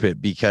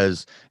carpet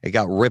because it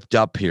got ripped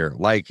up here.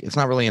 Like it's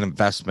not really an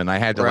investment. I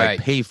had to like Right.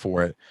 pay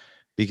for it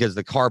because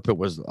the carpet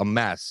was a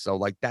mess. So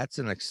like that's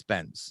an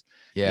expense.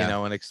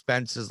 Yeah. An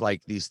expense is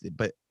like these,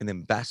 but an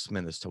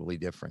investment is totally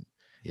different.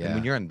 And when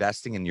Yeah. you're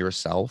investing in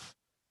yourself,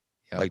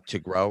 Yep. like to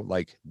grow,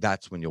 like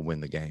that's when you'll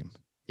win the game.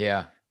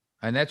 Yeah.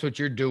 And that's what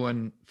you're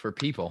doing for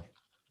people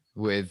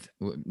with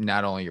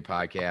not only your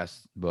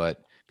podcast,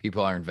 but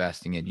people are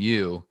investing in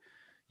you,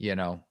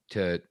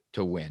 to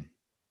win,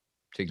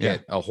 to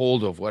get a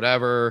hold of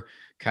whatever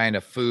kind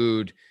of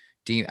food.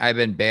 I've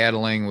been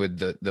battling with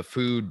the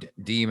food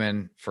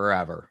demon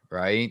forever,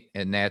 right?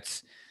 And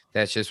that's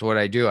just what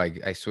I do.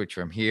 I switch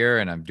from here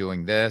and I'm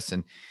doing this,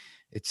 and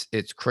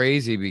it's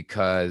crazy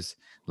because,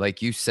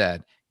 like you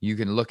said, you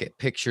can look at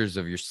pictures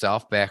of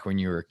yourself back when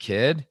you were a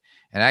kid,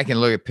 and I can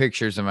look at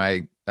pictures of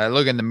I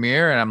look in the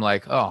mirror and I'm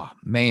like, oh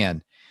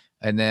man.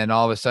 And then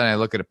all of a sudden I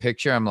look at a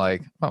picture, I'm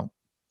like, oh,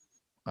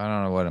 I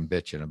don't know what I'm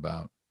bitching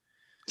about.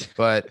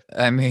 But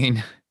I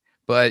mean,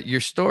 but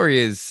your story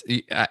is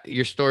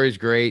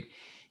great.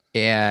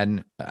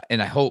 And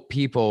I hope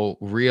people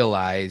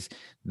realize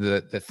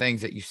the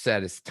things that you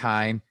said is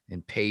time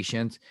and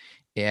patience.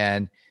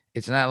 And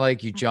it's not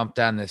like you jumped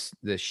on this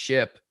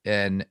ship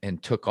and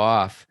took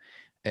off.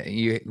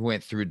 You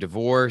went through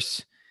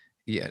divorce,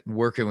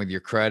 working with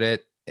your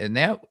credit. And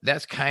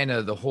that's kind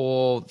of the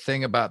whole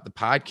thing about the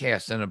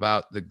podcast and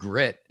about the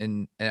grit.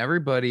 And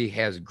everybody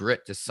has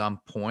grit to some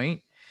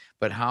point,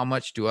 but how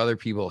much do other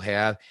people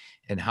have,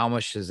 and how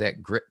much does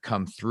that grit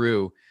come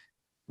through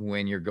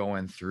when you're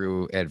going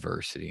through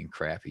adversity and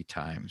crappy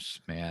times,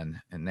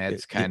 man? And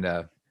that's kind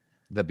of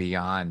the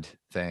beyond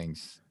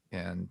things.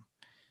 And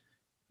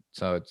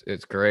so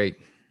it's great.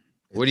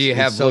 What do you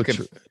have so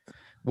looking?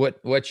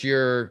 What's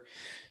your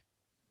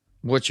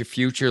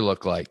future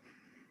look like?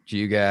 Do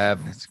you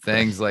have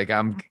things like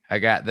I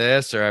got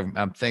this, or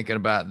I'm thinking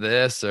about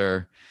this,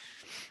 or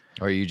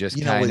are you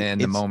just kind of in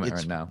the moment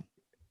right now?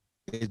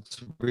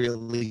 It's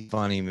really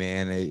funny,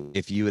 man.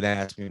 If you would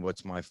ask me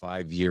what's my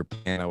 5-year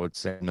plan, I would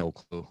say no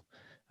clue.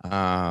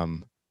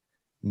 Now,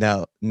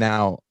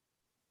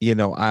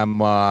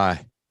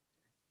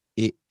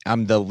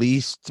 I'm the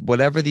least,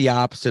 whatever the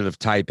opposite of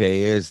type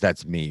A is,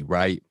 that's me,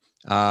 right?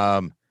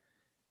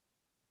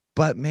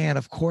 But man,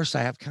 of course,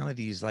 I have kind of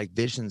these like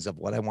visions of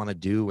what I want to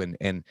do,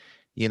 and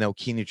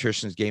Key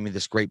Nutrition's gave me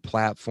this great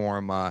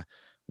platform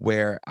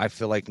where I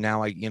feel like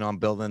now I'm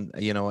building.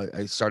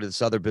 I started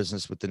this other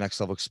business with the Next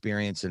Level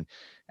Experience, and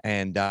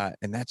and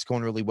that's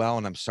going really well.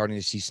 And I'm starting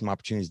to see some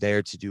opportunities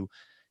there to do,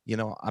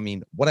 I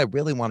mean, what I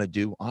really want to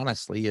do,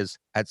 honestly, is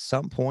at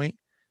some point,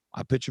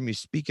 I picture me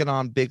speaking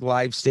on big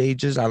live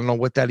stages. I don't know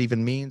what that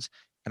even means,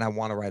 and I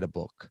want to write a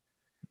book.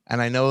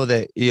 And I know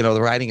that the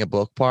writing a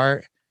book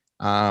part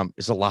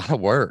is a lot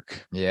of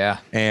work. Yeah.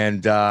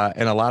 And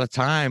a lot of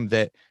time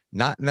that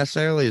not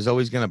necessarily is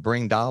always going to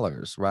bring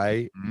dollars,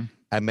 right? Mm-hmm.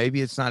 And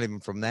maybe it's not even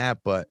from that,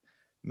 but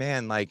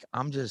man, like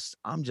I'm just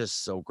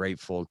so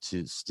grateful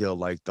to still,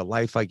 like, the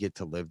life I get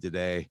to live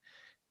today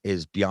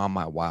is beyond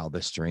my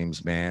wildest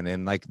dreams, man.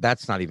 And like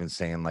that's not even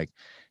saying, like,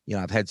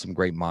 I've had some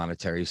great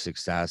monetary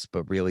success,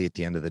 but really at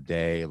the end of the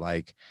day,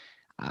 like,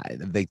 I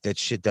think that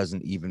shit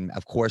doesn't even,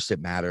 of course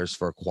it matters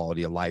for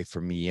quality of life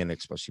for me and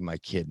especially my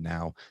kid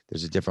now.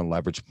 There's a different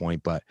leverage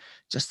point, but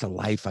just the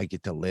life I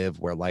get to live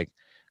where, like,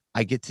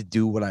 I get to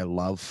do what I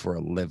love for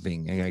a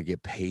living and I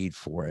get paid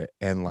for it.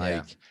 And Yeah.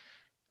 like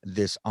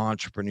this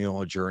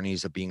entrepreneurial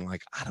journeys of being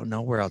like, I don't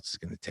know where else it's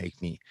going to take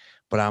me,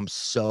 but I'm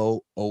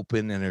so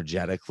open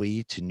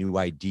energetically to new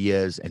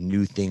ideas and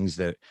new things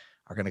that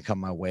are going to come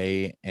my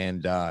way.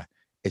 And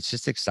it's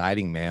just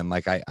exciting, man.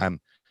 Like I'm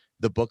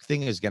the book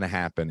thing is going to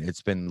happen.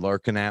 It's been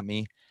lurking at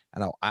me,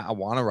 and I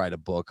want to write a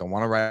book. I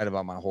want to write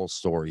about my whole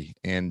story.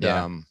 And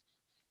Yeah. You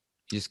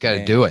just got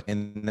to do it.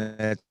 And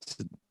that's,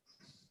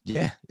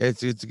 yeah,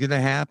 it's going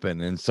to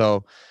happen. And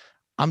so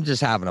I'm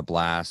just having a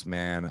blast,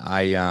 man.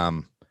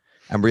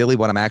 I'm really,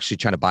 what I'm actually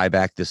trying to buy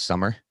back this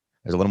summer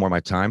is a little more of my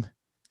time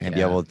and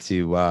be able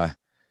to, I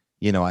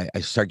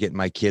start getting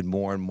my kid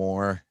more and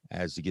more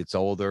as he gets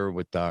older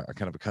with our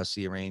kind of a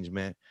custody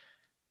arrangement.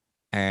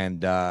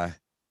 And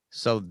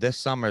so this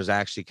summer is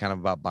actually kind of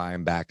about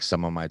buying back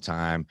some of my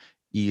time,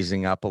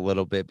 easing up a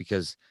little bit,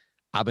 because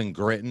I've been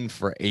gritting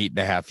for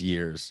 8.5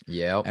 years.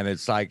 Yeah. And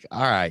it's like,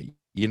 all right,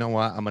 you know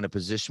what? I'm in a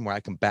position where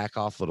I can back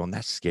off a little, and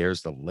that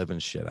scares the living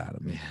shit out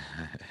of me.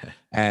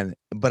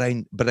 But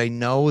I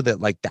know that,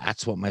 like,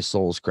 that's what my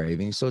soul's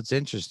craving. So it's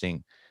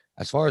interesting.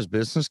 As far as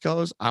business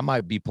goes, I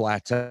might be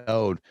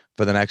plateaued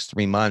for the next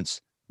 3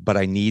 months, but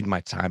I need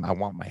my time.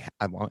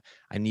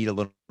 I need a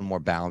little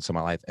more balance in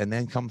my life. And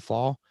then come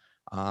fall,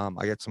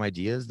 I got some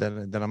ideas that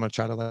I'm going to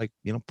try to, like,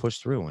 push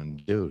through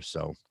and do.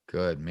 So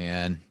good,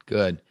 man.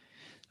 Good.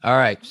 All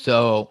right.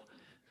 So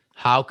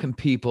how can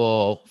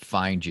people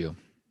find you?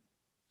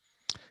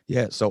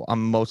 Yeah, so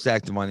I'm most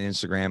active on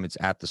Instagram. It's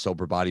at the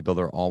Sober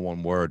Bodybuilder, all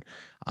one word.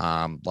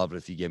 Love it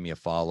if you give me a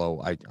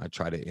follow. I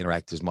try to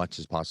interact as much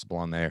as possible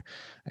on there.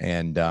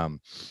 And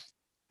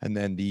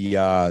then the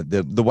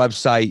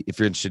website, if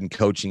you're interested in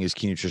coaching, is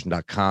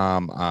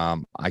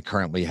keynutrition.com. I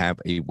currently have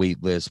a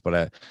wait list, but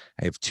I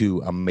have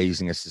 2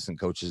 amazing assistant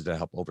coaches that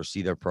help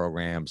oversee their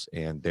programs,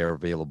 and they're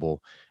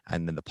available.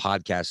 And then the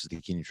podcast is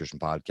the Key Nutrition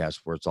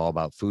Podcast, where it's all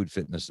about food,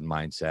 fitness, and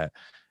mindset.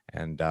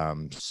 And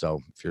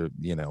so if you're,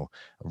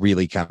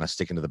 really kind of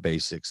sticking to the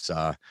basics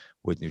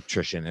with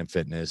nutrition and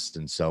fitness,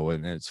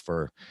 and it's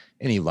for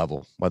any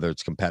level, whether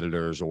it's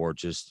competitors or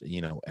just,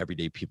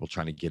 everyday people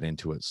trying to get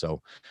into it.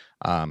 So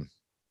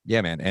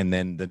yeah, man. And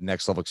then the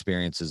Next Level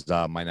Experience is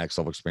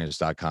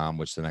mynextlevelexperience.com,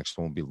 which the next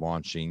one will be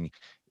launching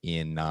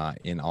in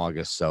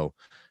August. So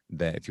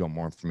that if you want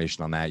more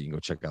information on that, you can go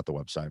check out the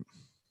website.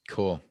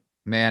 Cool,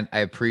 man. I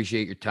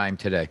appreciate your time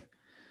today.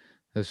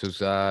 This was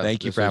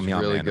thank you for having me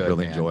on, man. Good, I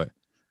really man. enjoy it.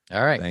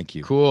 All right. Thank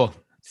you. Cool.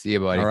 See you,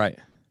 buddy. All right.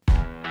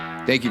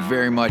 Thank you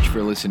very much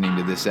for listening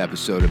to this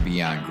episode of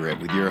Beyond Grit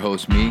with your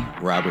host, me,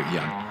 Robert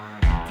Young.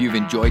 If you've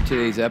enjoyed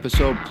today's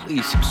episode,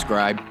 please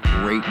subscribe,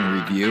 rate,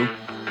 and review.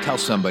 Tell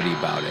somebody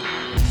about it.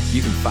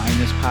 You can find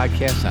this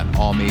podcast on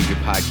all major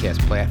podcast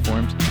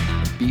platforms.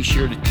 Be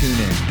sure to tune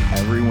in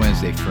every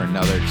Wednesday for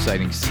another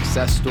exciting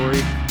success story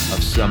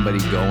of somebody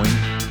going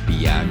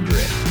beyond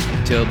grit.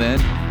 Until then,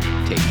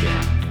 take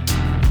care.